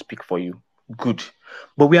money speak for you. Good.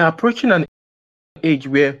 But we are approaching an age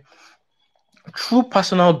where through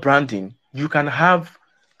personal branding, you can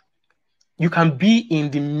be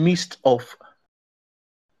in the midst of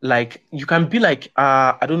like you can be like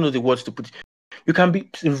I don't know the words to put it. You can be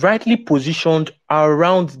rightly positioned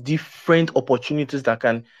around different opportunities that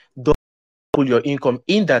can double your income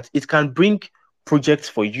in that it can bring projects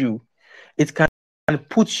for you. It can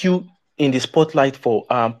put you in the spotlight for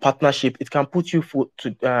partnership. It can put you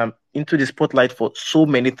into the spotlight for so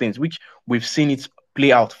many things, which we've seen it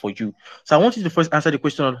play out for you. So I want you to first answer the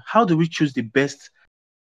question on how do we choose the best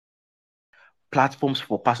platforms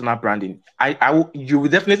for personal branding. You will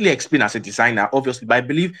definitely explain as a designer, obviously, but I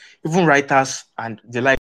believe even writers and the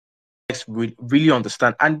likes will really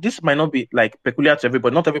understand. And this might not be like peculiar to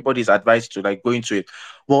everybody. Not everybody is advised to like go into it.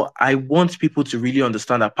 Well, I want people to really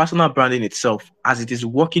understand that personal branding itself, as it is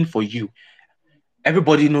working for you,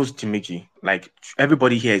 everybody knows Dimeji. Like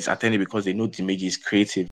everybody here is attending because they know Dimeji is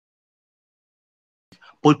creative.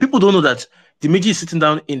 But people don't know that Dimeji is sitting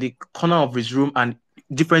down in the corner of his room and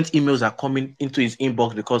different emails are coming into his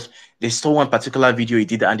inbox because they saw one particular video he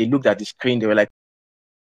did and they looked at the screen. They were like,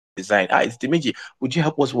 design. It's Dimeji. Would you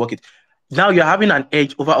help us work it? Now you're having an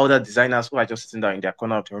edge over other designers who are just sitting down in their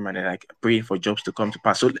corner of the room and they're like praying for jobs to come to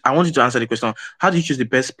pass. So I want you to answer the question: how do you choose the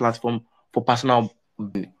best platform for personal?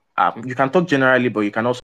 You can talk generally, but you can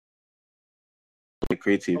also be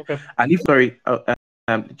creative. Okay. And if sorry,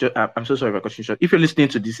 I'm so sorry for cutting short. If you're listening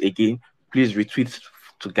to this again, please retweet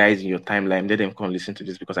to guys in your timeline. Let them come listen to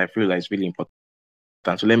this because I feel like it's really important.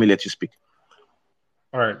 So let me let you speak.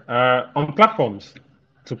 All right. On platforms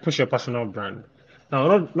to push your personal brand.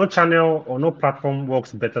 Now, no channel or no platform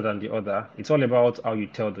works better than the other. It's all about how you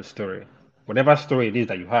tell the story. Whatever story it is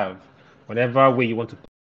that you have, whatever way you want to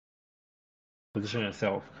position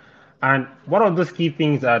yourself. And one of those key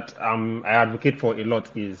things that I advocate for a lot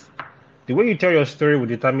is the way you tell your story will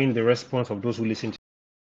determine the response of those who listen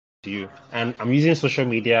to you. And I'm using social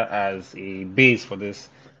media as a base for this.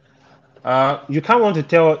 You can't want to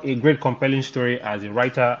tell a great, compelling story as a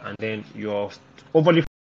writer and then you're overly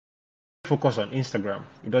focused on Instagram.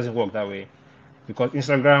 It doesn't work that way because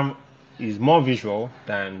Instagram is more visual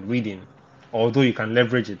than reading, although you can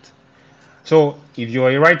leverage it. So if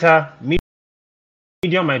you're a writer,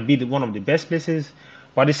 Medium might be one of the best places,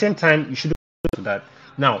 but at the same time, you should do that.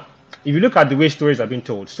 Now, if you look at the way stories are being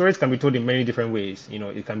told, stories can be told in many different ways.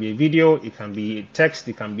 It can be a video, it can be text,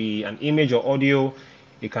 it can be an image or audio,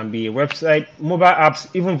 it can be a website, mobile apps,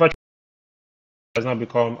 even virtual has now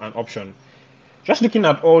become an option. Just looking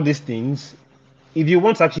at all these things, if you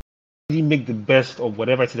want to actually make the best of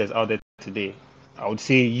whatever it is that's out there today, I would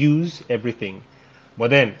say use everything. But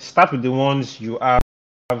then start with the ones you have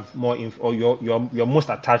more or you're most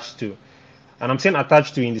attached to. And I'm saying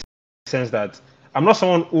attached to in the sense that I'm not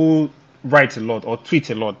someone who writes a lot or tweets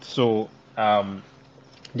a lot. So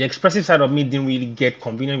the expressive side of me didn't really get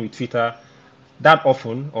convenient with Twitter that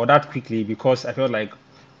often or that quickly, because I felt like,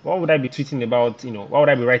 what would I be tweeting about? Why would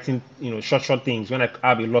I be writing, short things when I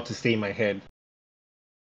have a lot to say in my head?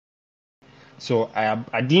 So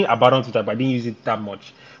I didn't abandon Twitter, but I didn't use it that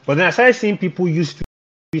much. But then I started seeing people use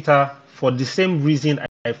Twitter for the same reason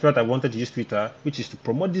I felt I wanted to use Twitter, which is to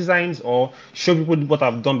promote designs or show people what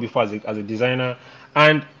I've done before as a designer.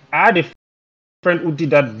 And I had a friend who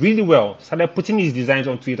did that really well, started putting his designs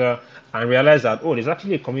on Twitter and realized that, there's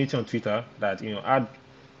actually a community on Twitter that, had,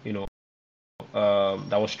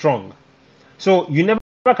 that was strong. So you never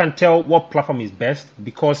can tell what platform is best,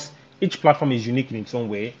 because each platform is unique in its own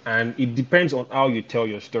way, and it depends on how you tell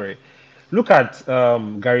your story. Look at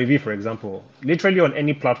Gary Vee, for example. Literally on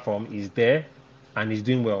any platform, he's there and he's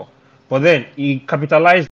doing well. But then he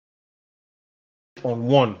capitalized on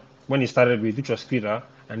one when he started with, which was Twitter,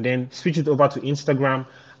 and then switched it over to Instagram,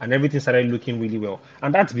 and everything started looking really well.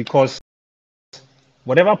 And that's because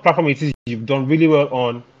whatever platform it is you've done really well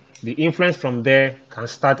on, the influence from there can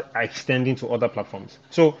start extending to other platforms.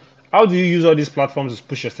 So how do you use all these platforms to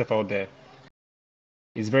push yourself out there?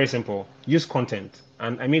 It's very simple. Use content.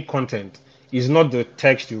 And I mean content. It's not the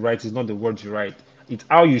text you write, it's not the words you write. It's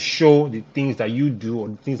how you show the things that you do or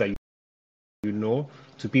the things that you know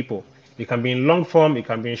to people. It can be in long form, it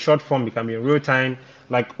can be in short form, it can be in real time.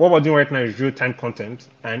 Like what we're doing right now is real time content,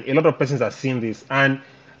 and a lot of persons are seeing this. And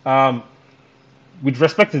with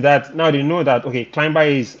respect to that, now they know that, okay, Climber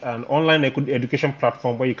is an online education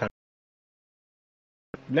platform where you can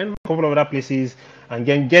learn a couple of other places and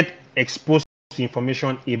then get exposed to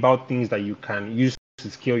information about things that you can use to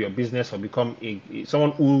scale your business or become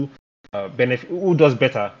someone who who does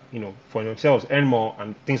better, for themselves, earn more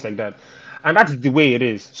and things like that. And that's the way it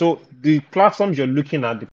is. So the platforms you're looking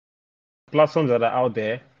at, the platforms that are out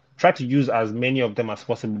there, try to use as many of them as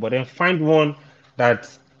possible, but then find one that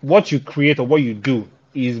what you create or what you do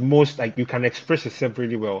is most like you can express yourself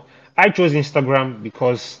really well. I chose Instagram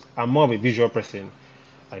because I'm more of a visual person.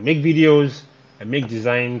 I make videos, I make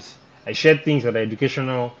designs, I share things that are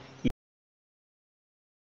educational.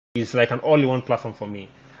 It's like an all-in-one platform for me.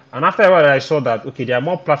 And after a while, I saw that, okay, there are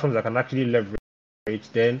more platforms that can actually leverage.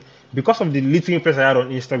 Then, because of the little influence I had on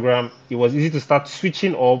Instagram, it was easy to start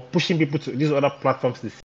switching or pushing people to these other platforms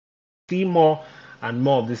to see more and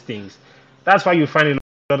more of these things. That's why you find a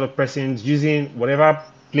lot of persons using whatever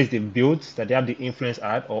place they built that they have the influence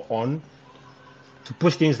at or on to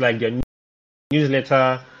push things like their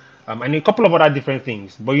newsletter and a couple of other different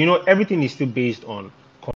things. But everything is still based on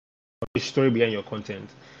the story behind your content.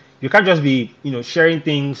 You can't just be sharing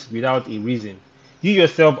things without a reason. You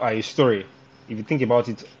yourself are a story. If you think about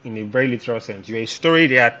it in a very literal sense, you're a story.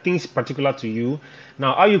 There are things particular to you.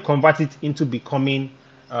 Now, how you convert it into becoming,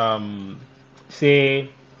 say,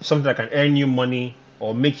 something that can earn you money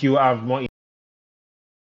or make you have more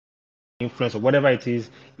influence or whatever it is,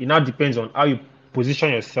 it now depends on how you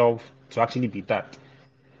position yourself to actually be that.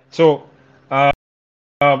 So, um,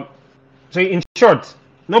 so in short,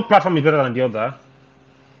 no platform is better than the other.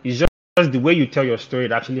 It's just the way you tell your story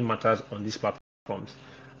that actually matters on these platforms.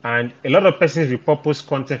 And a lot of persons repurpose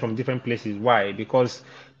content from different places. Why? Because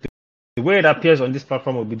the way it appears on this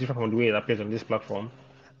platform will be different from the way it appears on this platform.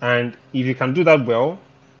 And if you can do that well,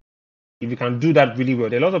 if you can do that really well,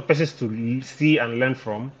 there are a lot of persons to see and learn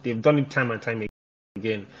from. They've done it time and time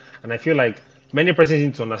again. And I feel like many persons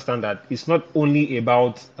need to understand that it's not only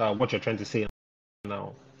about what you're trying to say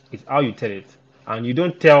now, it's how you tell it. And you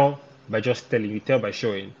don't tell by just telling, you tell by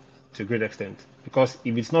showing to a great extent. Because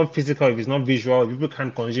if it's not physical, if it's not visual, if people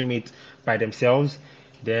can't consume it by themselves,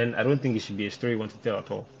 then I don't think it should be a story you want to tell at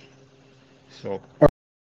all. So, all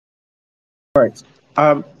right.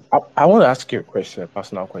 I want to ask you a question, a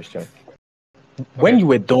personal question. Okay. When you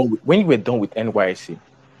were done with NYSC,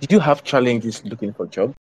 did you have challenges looking for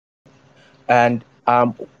jobs? And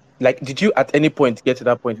did you at any point get to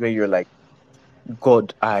that point where you're like,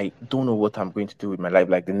 God, I don't know what I'm going to do with my life,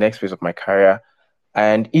 like the next phase of my career?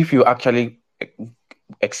 And if you actually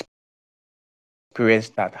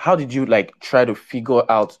experienced that, how did you like try to figure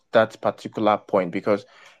out that particular point? Because,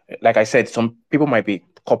 like I said, some people might be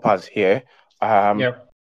coppers here. Yeah.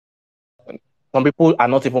 Some people are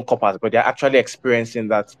not even coppers, but they're actually experiencing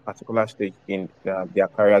that particular stage in their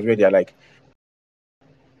careers where they're like,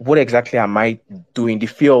 what exactly am I doing? The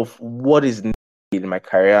fear of what is needed in my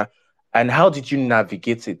career, and how did you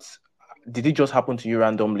navigate it? Did it just happen to you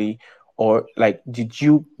randomly, or like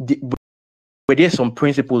were there some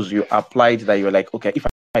principles you applied that you're like, okay, if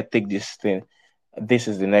I take this thing, this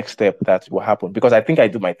is the next step that will happen? Because I think I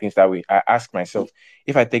do my things that way. I ask myself,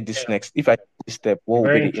 if I take this step, what will be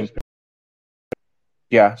Very the impact? interesting.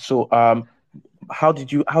 Yeah. So how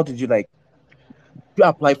did you like you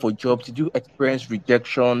apply for jobs? Did you experience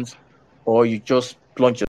rejections, or you just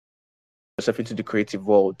plunge yourself into the creative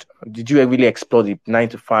world? Did you really explore the 9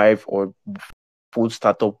 to 5 or full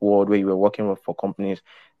startup world where you were working for companies?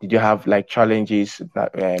 Did you have like challenges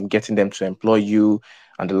that getting them to employ you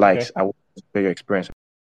and the Okay. likes? I want to hear your experience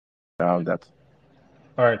around that.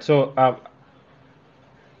 All right. So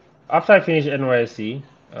after I finished NYSC,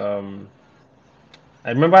 I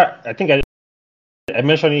remember I think I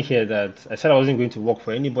mentioned it here that I said I wasn't going to work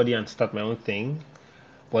for anybody and start my own thing.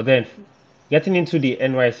 But then getting into the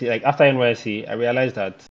NYC, like after NYC, I realized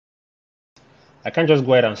that I can't just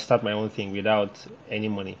go ahead and start my own thing without any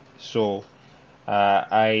money. So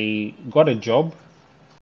I got a job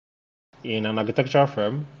in an architectural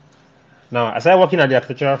firm. Now, I started working at the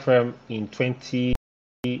architectural firm in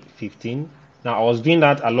 2015. Now, I was doing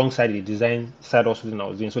that alongside the design side also thing I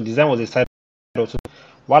was doing. So design was a side also.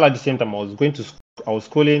 While at the same time, I was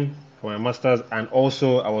schooling for my master's, and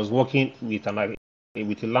also I was working with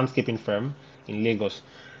with a landscaping firm in Lagos.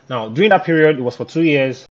 Now, during that period, it was for 2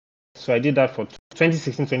 years. So I did that for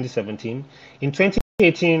 2016, 2017. In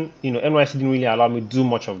 2018, NYC didn't really allow me to do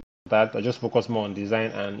much of that. I just focused more on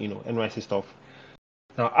design and NYC stuff.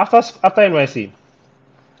 Now, after NYC,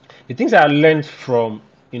 the things I learned from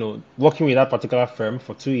working with that particular firm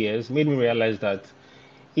for 2 years made me realize that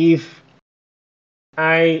if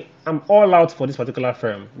I am all out for this particular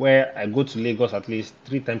firm where I go to Lagos at least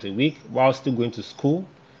 3 times a week while still going to school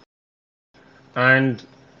and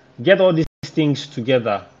get all these things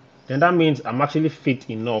together, then that means I'm actually fit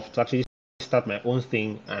enough to actually start my own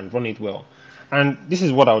thing and run it well. And this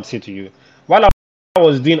is what I would say to you. While I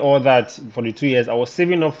was doing all that for the 2 years, I was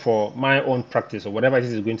saving up for my own practice or whatever it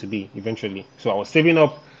is going to be eventually. So I was saving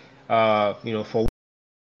up, for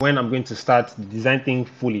when I'm going to start the design thing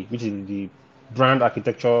fully, which is the brand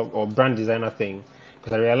architecture or brand designer thing,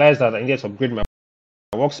 because I realized that I needed to upgrade my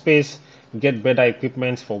workspace, get better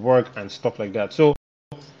equipment for work and stuff like that. So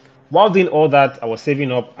while doing all that, I was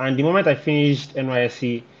saving up, and the moment I finished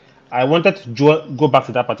NYSC, I wanted to go back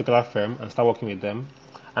to that particular firm and start working with them.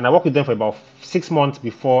 And I worked with them for about 6 months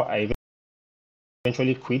before I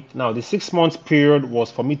eventually quit. Now, the 6 months period was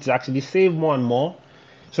for me to actually save more and more,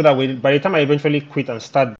 so that by the time I eventually quit and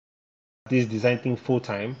start this design thing full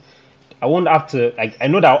time, I won't have to like. I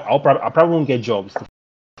know that I probably won't get jobs the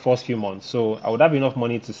first few months, so I would have enough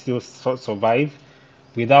money to still survive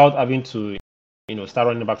without having to start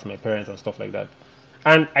running back to my parents and stuff like that.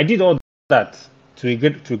 And I did all that to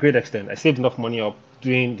a great extent. I saved enough money up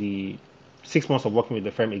during the 6 months of working with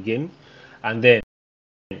the firm again, and then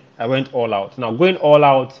I went all out. Now going all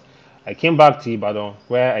out, I came back to Ibadan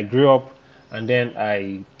where I grew up, and then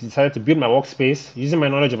I decided to build my workspace using my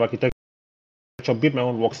knowledge of architecture, build my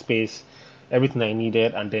own workspace, everything I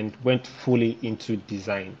needed, and then went fully into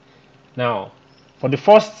design. Now, for the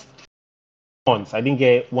first months, I didn't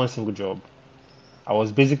get one single job. I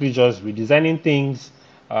was basically just redesigning things,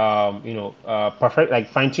 perfect, like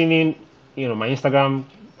fine tuning, my Instagram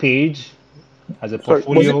page as a Sorry,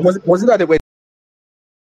 was it portfolio. was it was it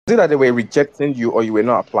that they were rejecting you or you were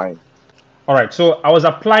not applying? All right, so I was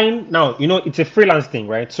applying. Now, it's a freelance thing,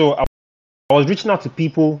 right? So I was reaching out to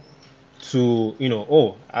people to,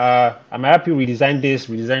 I'm happy redesign this,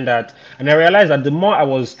 redesign that, and I realized that the more I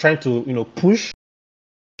was trying to, push,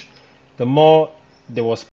 the more there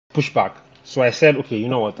was pushback. So I said, okay, you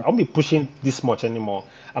know what? I won't be pushing this much anymore.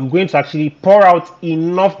 I'm going to actually pour out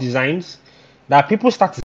enough designs that people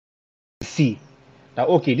start to see that,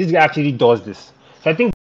 okay, this guy actually does this. So I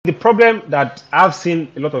think the problem that I've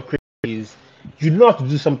seen a lot of creators is you know how to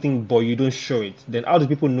do something, but you don't show it. Then how do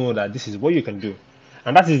people know that this is what you can do?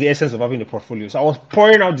 And that is the essence of having a portfolio. So I was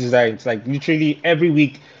pouring out designs, like literally every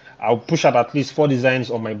week. I'll push out at least 4 designs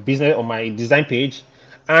on my business, on my design page.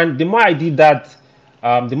 And the more I did that,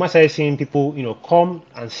 the more I started seeing people, come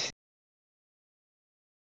and see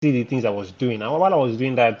the things I was doing. And while I was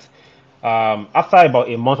doing that, after about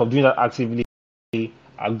a month of doing that actively,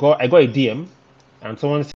 I got a DM, and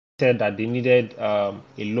someone said that they needed a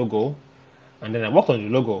logo, and then I worked on the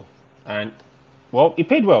logo, and well, it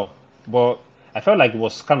paid well, but I felt like it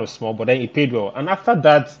was kind of small, but then it paid well. And after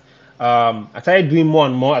that, I started doing more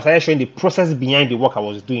and more. I started showing the process behind the work I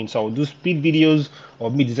was doing. So I would do speed videos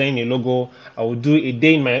of me designing a logo. I would do a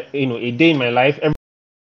day in my, a day in my life every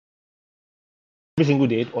single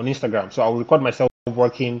day on Instagram. So I'll record myself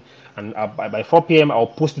working, and by 4 p.m. I'll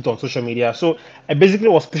post it on social media. So I basically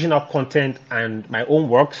was pushing out content and my own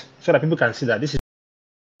works so that people can see that this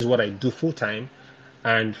is what I do full time.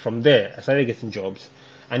 And from there, I started getting jobs,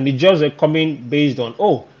 and the jobs were coming based on,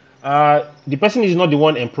 the person is not the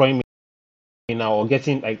one employing me now or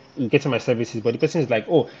getting my services, but the person is like,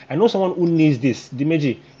 oh, I know someone who needs this,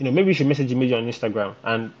 Dimeji, maybe you should message Dimeji on Instagram.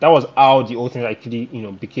 And that was how the whole thing actually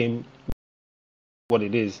became what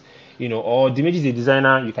it is. Or Dimeji is a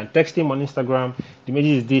designer, you can text him on Instagram.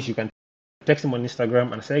 Dimeji is this, you can text him on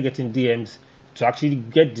Instagram. And I started getting DMs to actually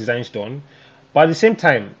get designs done. But at the same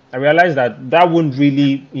time, I realized that won't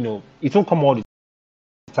really, it won't come all the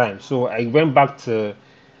time. So I went back to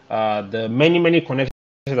the many connections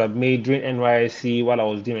I've made during NYSC while I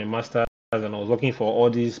was doing my master's, and I was working for all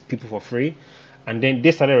these people for free. And then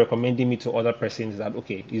they started recommending me to other persons that,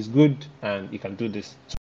 okay, it's good and you can do this.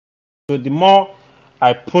 So the more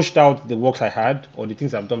I pushed out the works I had or the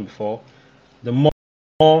things I've done before, the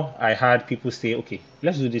more I had people say, okay,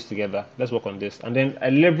 let's do this together. Let's work on this. And then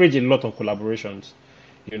I leverage a lot on collaborations,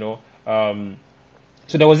 you know.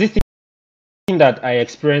 So there was this thing that I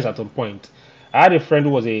experienced at some point. I had a friend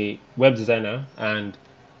who was a web designer, and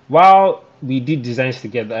while we did designs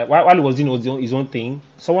together, while he was doing his own thing,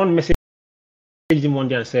 someone messaged him one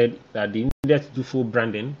day and said that they needed to do full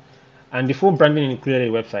branding, and the full branding included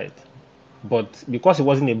a website. But because he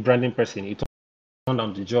wasn't a branding person, he turned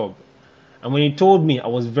down the job. And when he told me, I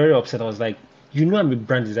was very upset. I was like, I'm a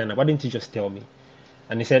brand designer. Why didn't you just tell me?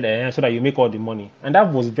 And he said, so that you make all the money. And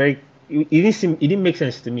that was it didn't make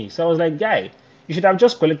sense to me. So I was like, guy, you should have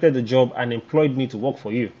just collected the job and employed me to work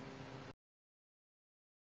for you.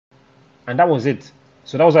 And that was it.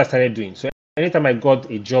 So that was what I started doing. So anytime I got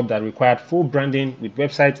a job that required full branding with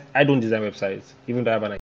websites, I don't design websites, even though I have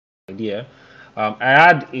an idea. I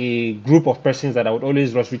had a group of persons that I would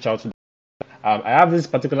always just reach out to. I have this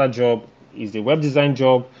particular job, is a web design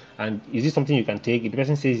job, and is this something you can take? If the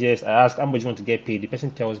person says yes, I ask how much you want to get paid. The person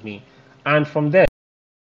tells me, and from there,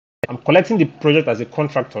 I'm collecting the project as a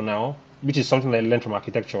contractor now, which is something I learned from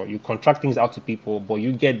architecture. You contract things out to people, but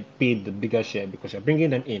you get paid the bigger share because you're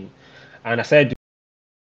bringing them in. And I started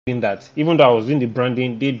doing that. Even though I was doing the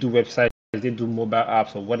branding, they do websites, they do mobile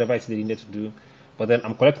apps or whatever it is they needed to do. But then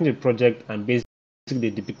I'm collecting the project, and basically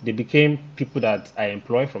they became people that I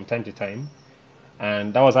employ from time to time.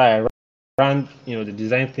 And that was how I ran, the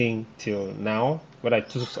design thing till now. But I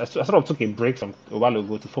sort of took a break from a while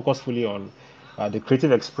ago to focus fully on the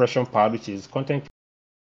creative expression part, which is content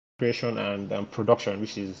creation and production,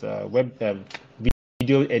 which is web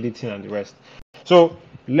video editing and the rest. So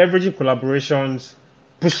leveraging collaborations,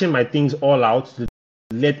 pushing my things all out to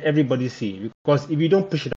let everybody see. Because if you don't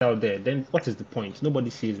push it out there, then what is the point? Nobody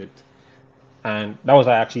sees it. And that was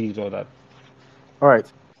how I actually did all that. All right.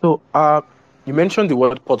 So, you mentioned the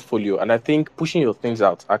word portfolio, and I think pushing your things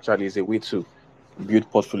out actually is a way to build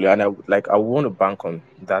portfolio. And I want to bank on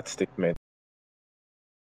that statement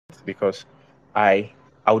because I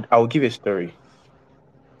would give a story.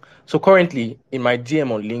 So currently in my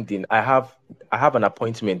DM on LinkedIn, I have an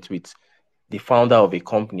appointment with the founder of a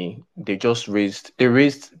company. They raised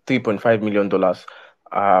 $3.5 million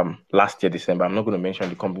last year, December. I'm not going to mention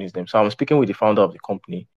the company's name. So I'm speaking with the founder of the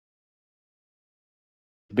company,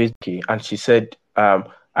 basically, and she said,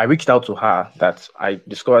 I reached out to her that I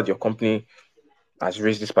discovered your company has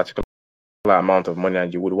raised this particular amount of money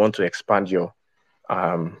and you would want to expand your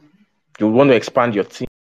team.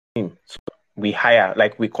 So we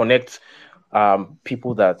connect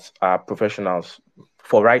people that are professionals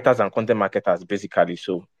for writers and content marketers, basically.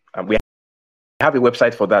 So we have a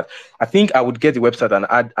website for that. I think I would get the website and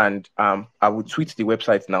add, and I would tweet the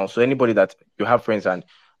website now. So anybody that you have friends and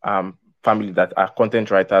family that are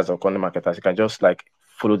content writers or content marketers, you can just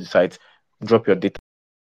follow the site, drop your data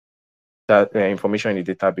information in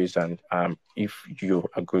the database, and if you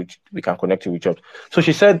are good, we can connect you with jobs. So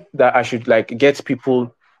she said that I should get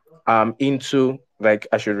people into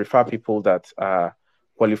I should refer people that are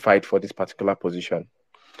qualified for this particular position.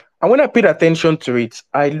 And when I paid attention to it,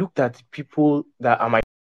 I looked at people that are my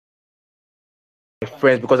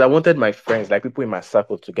friends because I wanted my friends, people in my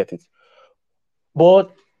circle, to get it.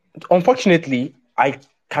 But unfortunately, I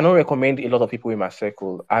cannot recommend a lot of people in my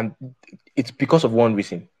circle, and it's because of one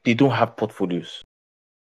reason: they don't have portfolios.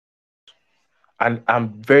 And I'm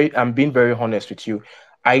being very honest with you.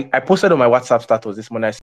 I posted on my WhatsApp status this morning.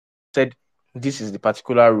 I said this is the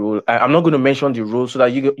particular rule. I'm not going to mention the rule so that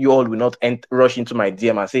you all will not rush into my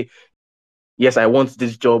DM and say, yes, I want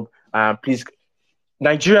this job. Please,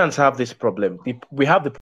 Nigerians have this problem. We have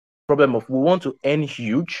the problem of we want to earn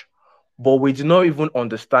huge, but we do not even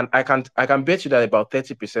understand. I can bet you that about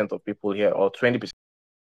 30% of people here or 20%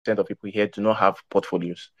 of people here do not have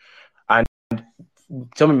portfolios. And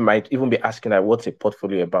some might even be asking like, what's a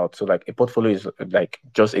portfolio about? So like a portfolio is like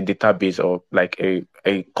just a database or like a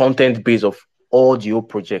content base of all the old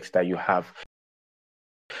projects that you have.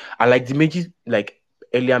 And like Dimeji like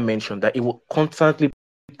earlier mentioned that it will constantly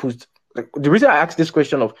put like, the reason I asked this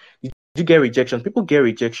question of did you get rejections? People get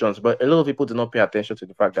rejections, but a lot of people do not pay attention to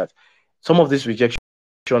the fact that some of this rejection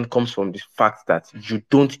comes from the fact that you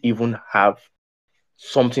don't even have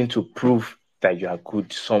something to prove that you are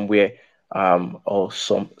good somewhere or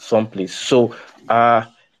someplace. So I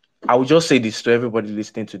will just say this to everybody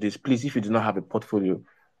listening to this. Please, if you do not have a portfolio,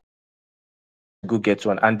 go get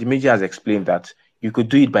one. And Dimeji has explained that you could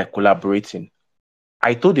do it by collaborating.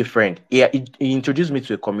 I told a friend, he introduced me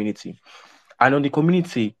to a community. And on the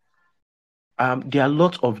community, there are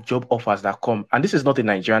lots of job offers that come. And this is not a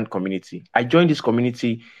Nigerian community. I joined this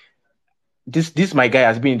community. This my guy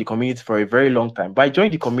has been in the community for a very long time. But I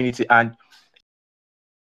joined the community, and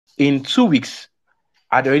in 2 weeks,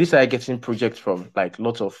 I'd already started getting projects from like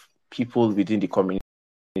lots of people within the community,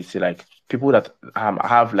 like people that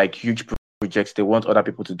have like huge projects. They want other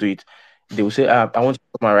people to do it. They will say, I want you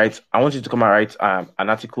to come and write. I want you to come and write an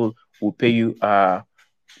article. We'll pay you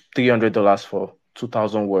 $300 for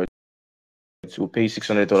 2,000 words. We'll pay you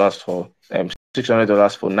 $600 for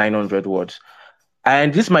 $600 for 900 words.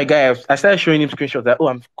 And this my guy. I started showing him screenshots that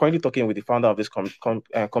I'm currently talking with the founder of this company. I'm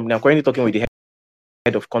currently talking with the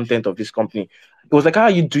head of content of this company. It was like, how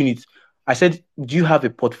are you doing it? I said, do you have a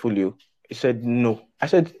portfolio? He said, no. I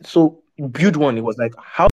said, so build one. It was like,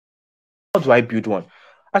 how do I build one?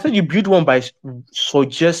 I said, you build one by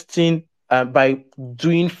suggesting, by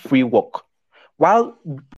doing free work. While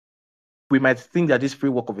we might think that this free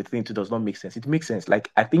work of a thing too does not make sense, it makes sense. Like,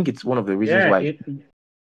 I think it's one of the reasons Yeah, why.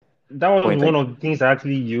 that was Point. one of the things I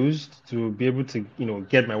actually used to be able to,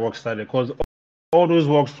 get my work started. Because all those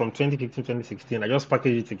works from 2015, 2016, I just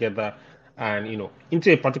packaged it together and,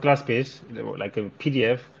 into a particular space, like a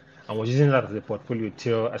PDF, and was using that as a portfolio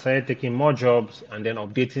till I started taking more jobs and then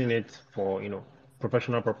updating it for,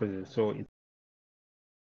 professional purposes. So it's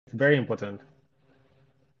very important.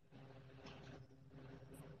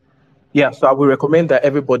 Yeah, so I would recommend that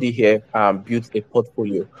everybody here builds a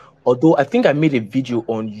portfolio. Although I think I made a video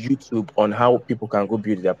on YouTube on how people can go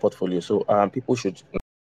build their portfolio. So people should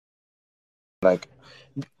like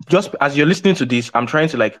just as you're listening to this, I'm trying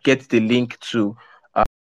to like get the link to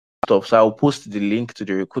stuff. So I'll post the link to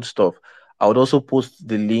the Recruit stuff. I would also post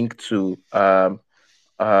the link to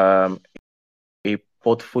a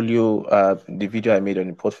portfolio, the video I made on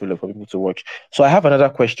the portfolio for people to watch. So I have another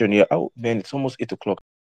question here. Oh man, it's almost 8 o'clock.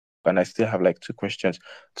 And I still have like 2 questions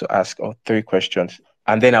to ask or 3 questions.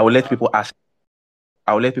 And then I will let people ask.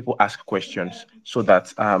 I will let people ask questions so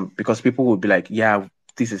that because people will be like, yeah,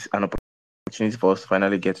 this is an opportunity for us to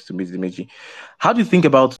finally get to meet Dimeji. How do you think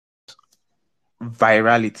about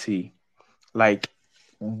virality? Like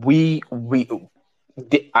I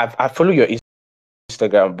follow your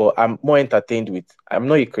Instagram, but I'm more entertained with. I'm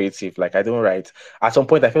not a creative. Like I don't write. At some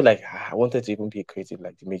point, I feel like I wanted to even be a creative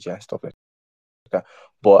like Dimeji and stuff like that.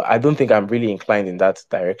 But I don't think I'm really inclined in that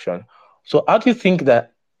direction. So how do you think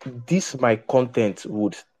that this my content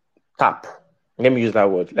would tap? Let me use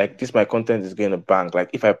that word. Like this my content is going to bank. Like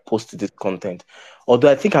if I post this content,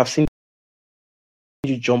 although I think I've seen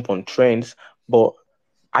you jump on trends, but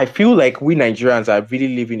I feel like we Nigerians are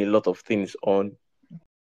really leaving a lot of things on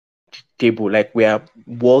table. Like we are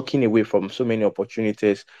walking away from so many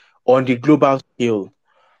opportunities on the global scale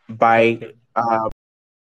by Okay. uh,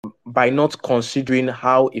 by not considering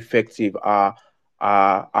how effective our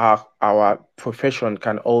profession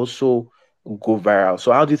can also go viral.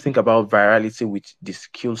 So how do you think about virality with the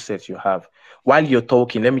skill set you have? While you're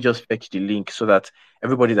talking, let me just fetch the link so that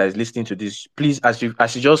everybody that is listening to this, please, as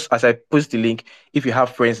I post the link, if you have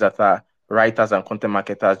friends that are writers and content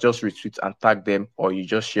marketers, just retweet and tag them, or you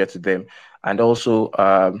just share to them. And also,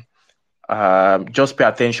 just pay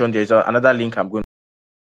attention. There's another link I'm going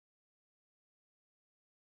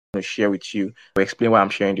to share with you to explain why I'm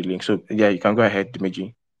sharing the link. So yeah, you can go ahead,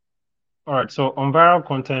 Dimeji. All right. So on viral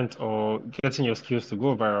content or getting your skills to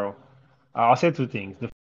go viral, I'll say two things. The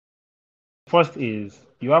first is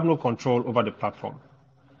you have no control over the platform.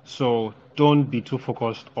 So don't be too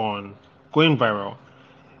focused on going viral,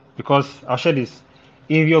 because I'll share this.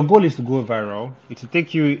 If your goal is to go viral, it will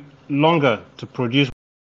take you longer to produce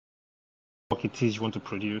what it is you want to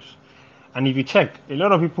produce. And if you check, a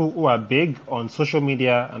lot of people who are big on social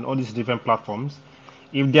media and all these different platforms,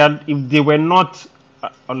 if they were not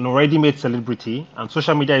an already made celebrity, and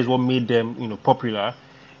social media is what made them, popular,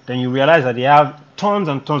 then you realize that they have tons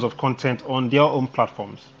and tons of content on their own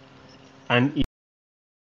platforms. And if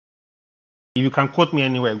you can quote me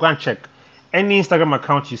anywhere, go and check any Instagram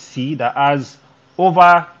account you see that has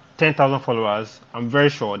over 10,000 followers. I'm very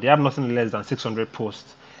sure they have nothing less than 600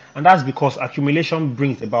 posts, and that's because accumulation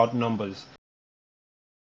brings about numbers.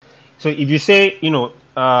 So if you say,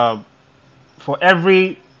 for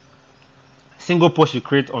every single post you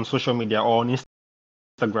create on social media or on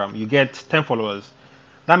Instagram, you get 10 followers.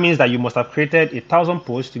 That means that you must have created 1,000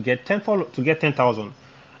 posts to get 10,000,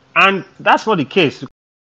 and that's not the case,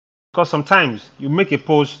 because sometimes you make a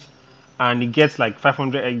post and it gets like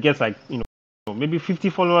 500, it gets like maybe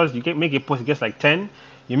 50 followers. You make a post, it gets like 10.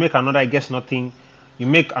 You make another, it gets nothing. You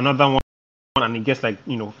make another one and it gets like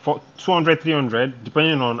 200, 300,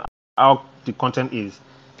 depending on how the content is.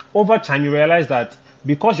 Over time, you realize that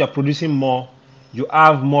because you're producing more, you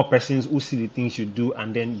have more persons who see the things you do,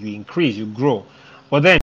 and then you increase, you grow. But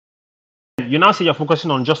then you now say you're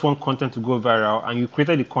focusing on just one content to go viral, and you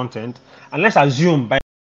created the content, and let's assume by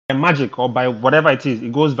magic or by whatever it is,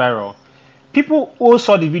 it goes viral. People who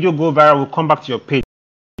saw the video go viral will come back to your page.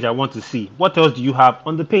 I want to see what else do you have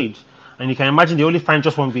on the page, and you can imagine they only find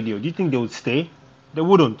just one video. Do you think they would stay? They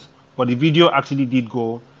wouldn't. But the video actually did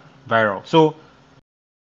go viral. So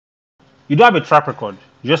you don't have a track record.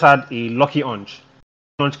 You just had a lucky hunch.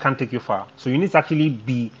 Hunch can't take you far. So you need to actually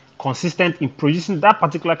be consistent in producing that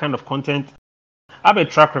particular kind of content. Have a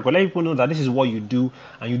track record. Let people know that this is what you do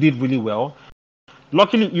and you did really well.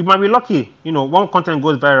 Luckily, you might be lucky. One content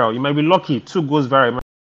goes viral. You might be lucky. Two goes viral.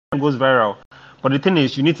 Goes viral. But the thing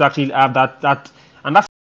is, you need to actually have that, and that's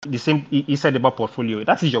the same he said about portfolio.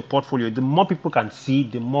 That is your portfolio. The more people can see,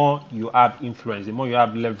 the more you have influence, the more you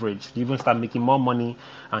have leverage. You even start making more money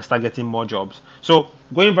and start getting more jobs. So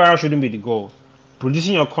going viral shouldn't be the goal.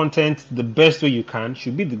 Producing your content the best way you can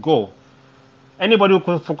should be the goal. Anybody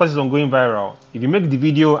who focuses on going viral, if you make the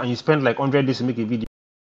video and you spend like 100 days to make a video,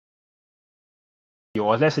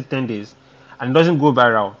 or let's say 10 days, and it doesn't go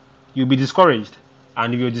viral, you'll be discouraged.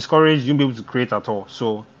 And if you're discouraged, you won't be able to create at all.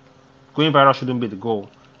 So going viral shouldn't be the goal.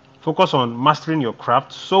 Focus on mastering your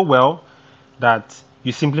craft so well that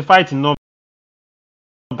you simplify it enough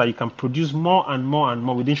that you can produce more and more and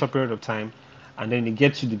more within a short period of time, and then it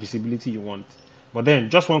gets you the visibility you want. But then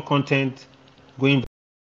just one content going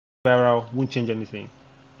viral won't change anything.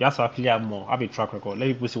 You have to actually have more, have a track record, let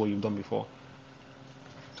people see what you've done before.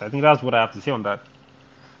 So I think that's what I have to say on that.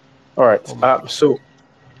 All right. So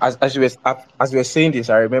as you were saying this,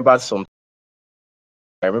 I remember the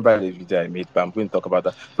video I made, but I'm going to talk about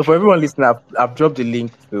that. So for everyone listening, I've dropped the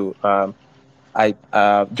link to I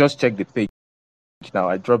just checked the page now.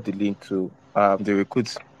 I dropped the link to the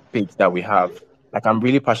recruits page that we have. Like, I'm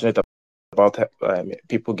really passionate about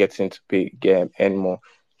people getting to pay earn more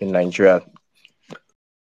in Nigeria.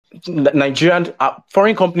 Nigerian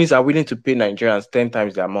foreign companies are willing to pay Nigerians 10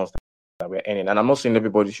 times the amount that we're earning. And I'm not saying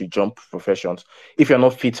everybody should jump professions. If you're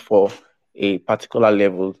not fit for a particular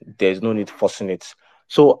level, there's no need forcing it.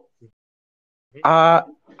 So I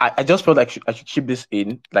just felt like I should keep this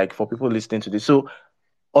in, like, for people listening to this. So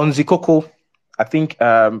on Zikoko, I think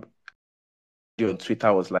on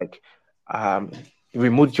Twitter was like,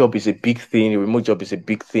 remote job is a big thing. Remote job is a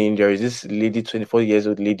big thing. There is this lady, 24 years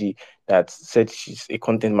old lady, that said she's a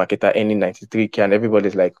content marketer earning 93K, and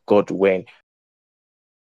everybody's like, God, when?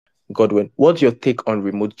 What's your take on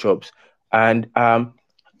remote jobs? And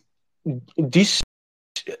this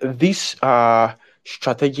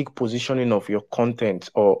strategic positioning of your content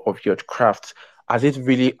or of your craft, has it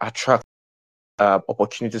really attract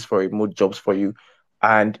opportunities for remote jobs for you?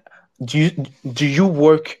 And do you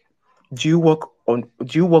work do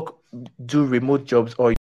remote jobs,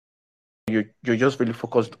 or you're just really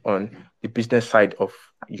focused on the business side of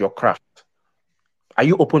your craft? Are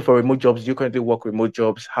you open for remote jobs? Do you currently work remote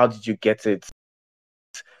jobs? How did you get it?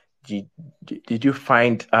 Did you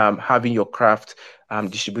find having your craft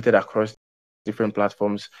distributed across different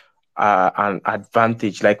platforms an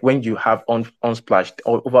advantage? Like, when you have Unsplash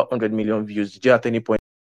over 100 million views, did you at any point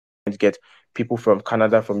get people from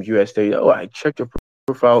Canada, from US, say, oh, I checked your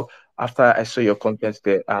profile after I saw your content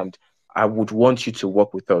there, and I would want you to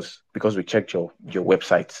work with us because we checked your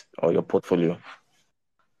website or your portfolio?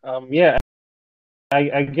 Yeah,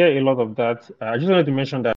 I get a lot of that. I just wanted to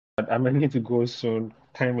mention that I might need to go soon.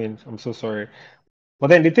 Timing, I'm so sorry. But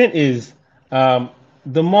then the thing is,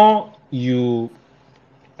 the more you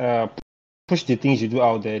uh, push the things you do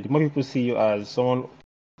out there, the more people see you as someone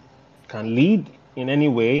who can lead in any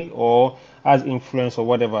way or has influence or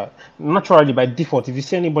whatever. Naturally, by default, if you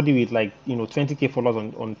see anybody with like 20K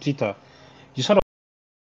followers on Twitter, you sort of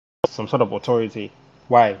have some sort of authority.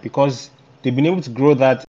 Why? Because they've been able to grow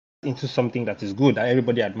that into something that is good that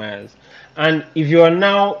everybody admires. And if you are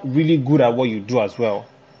now really good at what you do as well,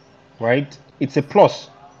 right? It's a plus.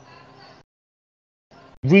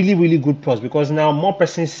 Really, really good plus because now more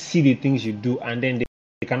persons see the things you do and then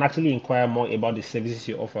they can actually inquire more about the services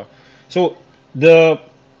you offer. So the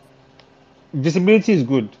visibility is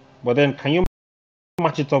good, but then can you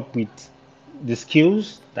match it up with the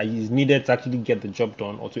skills that is needed to actually get the job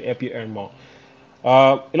done or to help you earn more?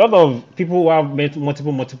 A lot of people who have met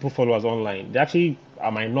multiple followers online, they actually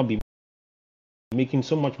might not be making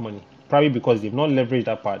so much money, probably because they've not leveraged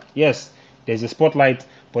that part. Yes, there's a spotlight,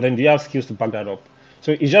 but then they have skills to back that up.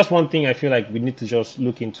 So it's just one thing I feel like we need to just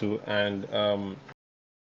look into, and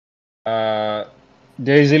uh,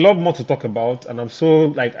 there is a lot more to talk about, and I'm so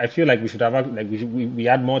like I feel like we should have we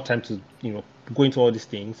had more time to go into all these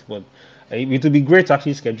things, but it would be great to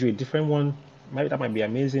actually schedule a different one. Maybe that might be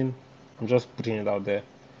amazing. I'm just putting it out there.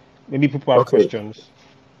 Maybe people have Okay. questions.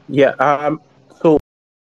 Yeah. So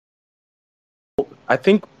I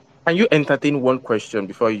think, can you entertain one question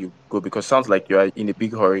before you go? Because sounds like you are in a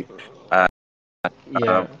big hurry. Uh,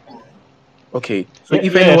 Yeah, um, okay. So yeah,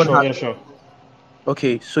 if yeah, yeah, anyone sure, has, yeah, sure.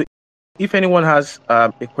 okay. So if anyone has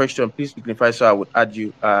a question, please signify so I would add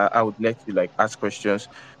you. I would let you like ask questions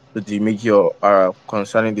to the major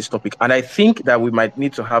concerning this topic. And I think that we might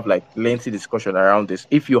need to have like lengthy discussion around this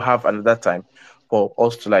if you have another time for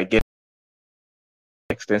us to like get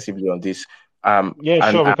extensively on this. Yeah,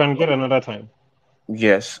 And sure, we can get another time.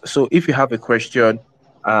 yes, so if you have a question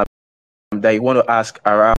um, that you want to ask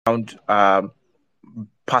around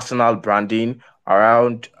personal branding,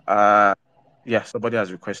 around yeah, somebody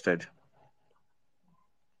has requested.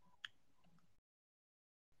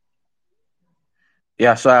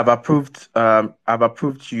 Yeah, so I've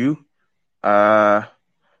approved you. Uh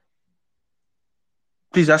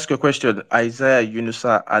Please ask your question. Isaiah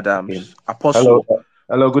Yunusa Okay. Adams, Hello. Apostle.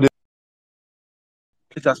 Hello. Good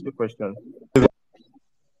Please ask your question.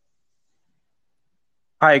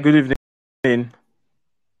 Hi, good evening.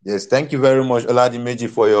 Yes, thank you very much, Oladimeji,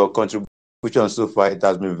 for your contribution so far. It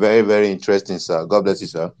has been very, very interesting, sir. God bless you,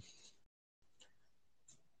 sir.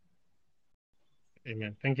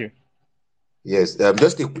 Amen. Thank you. Yes,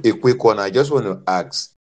 just a quick one. I just want to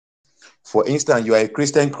ask. For instance, you are a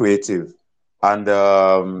Christian creative, and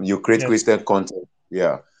you create Yes. Christian content.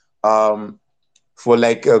 Yeah. Um, for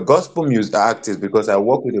like gospel music artists, because I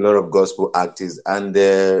work with a lot of gospel artists, and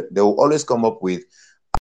they will always come up with,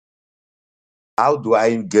 how do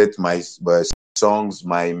I get my songs,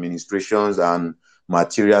 my ministrations, and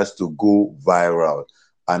materials to go viral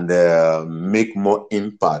and make more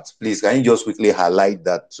impact? Please, can you just quickly highlight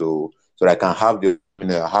that so that I can have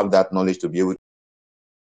have that knowledge to be able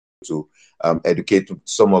to educate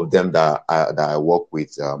some of them that I work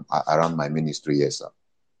with around my ministry? Yes, sir.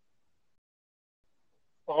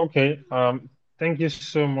 Okay. Thank you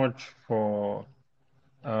so much for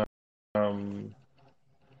um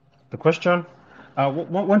the question.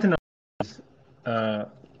 One thing uh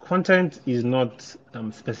content is not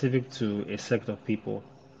specific to a sect of people,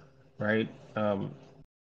 right?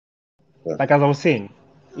 Yeah. Like as I was saying,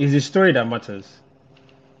 it's the story that matters.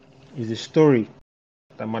 It's the story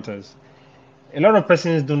that matters. A lot of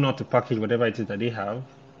persons don't know how to package whatever it is that they have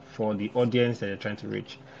for the audience that they're trying to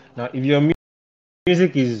reach. Now, if your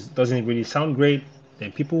music is doesn't really sound great,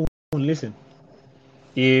 then people won't listen.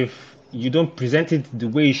 If you don't present it the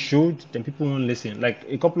way it should, then people won't listen. Like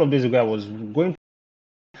a couple of days ago, I was going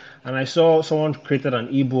and I saw someone created an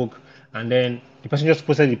ebook, and then the person just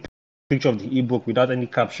posted the picture of the ebook without any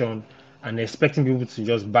caption, and expecting people to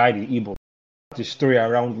just buy the ebook. The story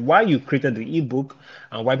around why you created the ebook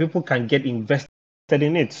and why people can get invested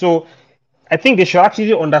in it. So I think they should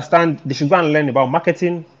actually understand. They should go and learn about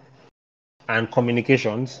marketing and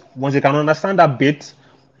communications. Once they can understand that bit,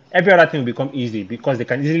 every other thing will become easy because they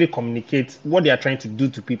can easily communicate what they are trying to do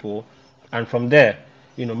to people, and from there,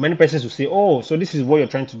 many persons will say, "Oh, so this is what you're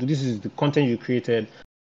trying to do. This is the content you created,"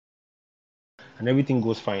 and everything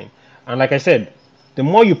goes fine. And like I said, the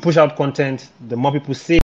more you push out content, the more people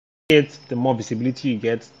see it, the more visibility you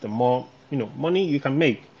get, the more money you can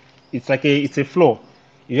make. It's a flow.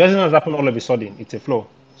 It doesn't happen all of a sudden. It's a flow.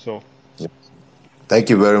 So Thank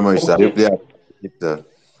you very much, sir. I okay. really appreciate it, sir.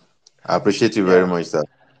 I appreciate you very Yeah. much, sir.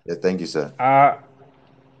 Yeah, thank you, sir.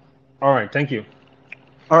 All right. Thank you.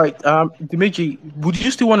 All right, Dimeji, would you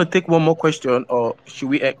still want to take one more question, or should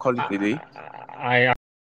we call it a day? I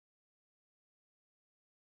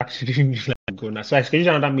actually need to go now. So I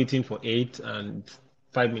scheduled another meeting for 8 and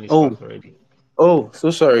 5 minutes Oh, past already. so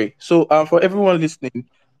sorry. So, for everyone listening,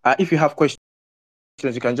 if you have questions,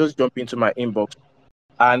 you can just jump into my inbox,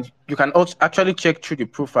 and you can also actually check through the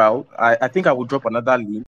profile. I think I will drop another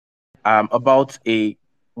link about a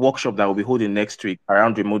workshop that will be holding next week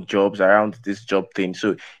around remote jobs, around this job thing.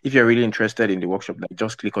 So if you're really interested in the workshop, like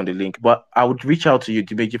just click on the link. But I would reach out to you,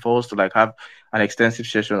 Dimeji, for us to like have an extensive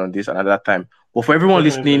session on this another time. But for everyone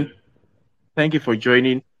listening, Definitely. thank you for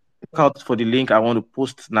joining. Look out for the link I want to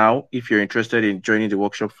post now if you're interested in joining the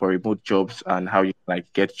workshop for remote jobs and how you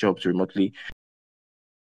like get jobs remotely.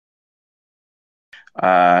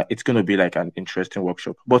 It's going to be like an interesting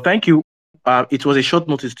workshop. But thank you. It was a short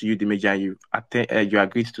notice to you, Dimeji, and you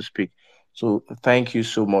agreed to speak. So thank you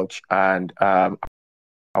so much. And I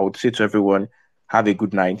would say to everyone, have a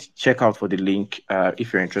good night. Check out for the link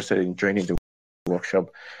if you're interested in joining the workshop.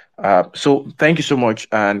 So thank you so much,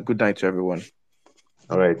 and good night to everyone.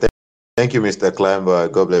 All right. Thank you, Mr. Climber.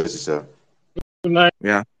 God bless you, sir. Good night.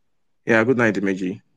 Yeah. Yeah. Good night, Dimeji.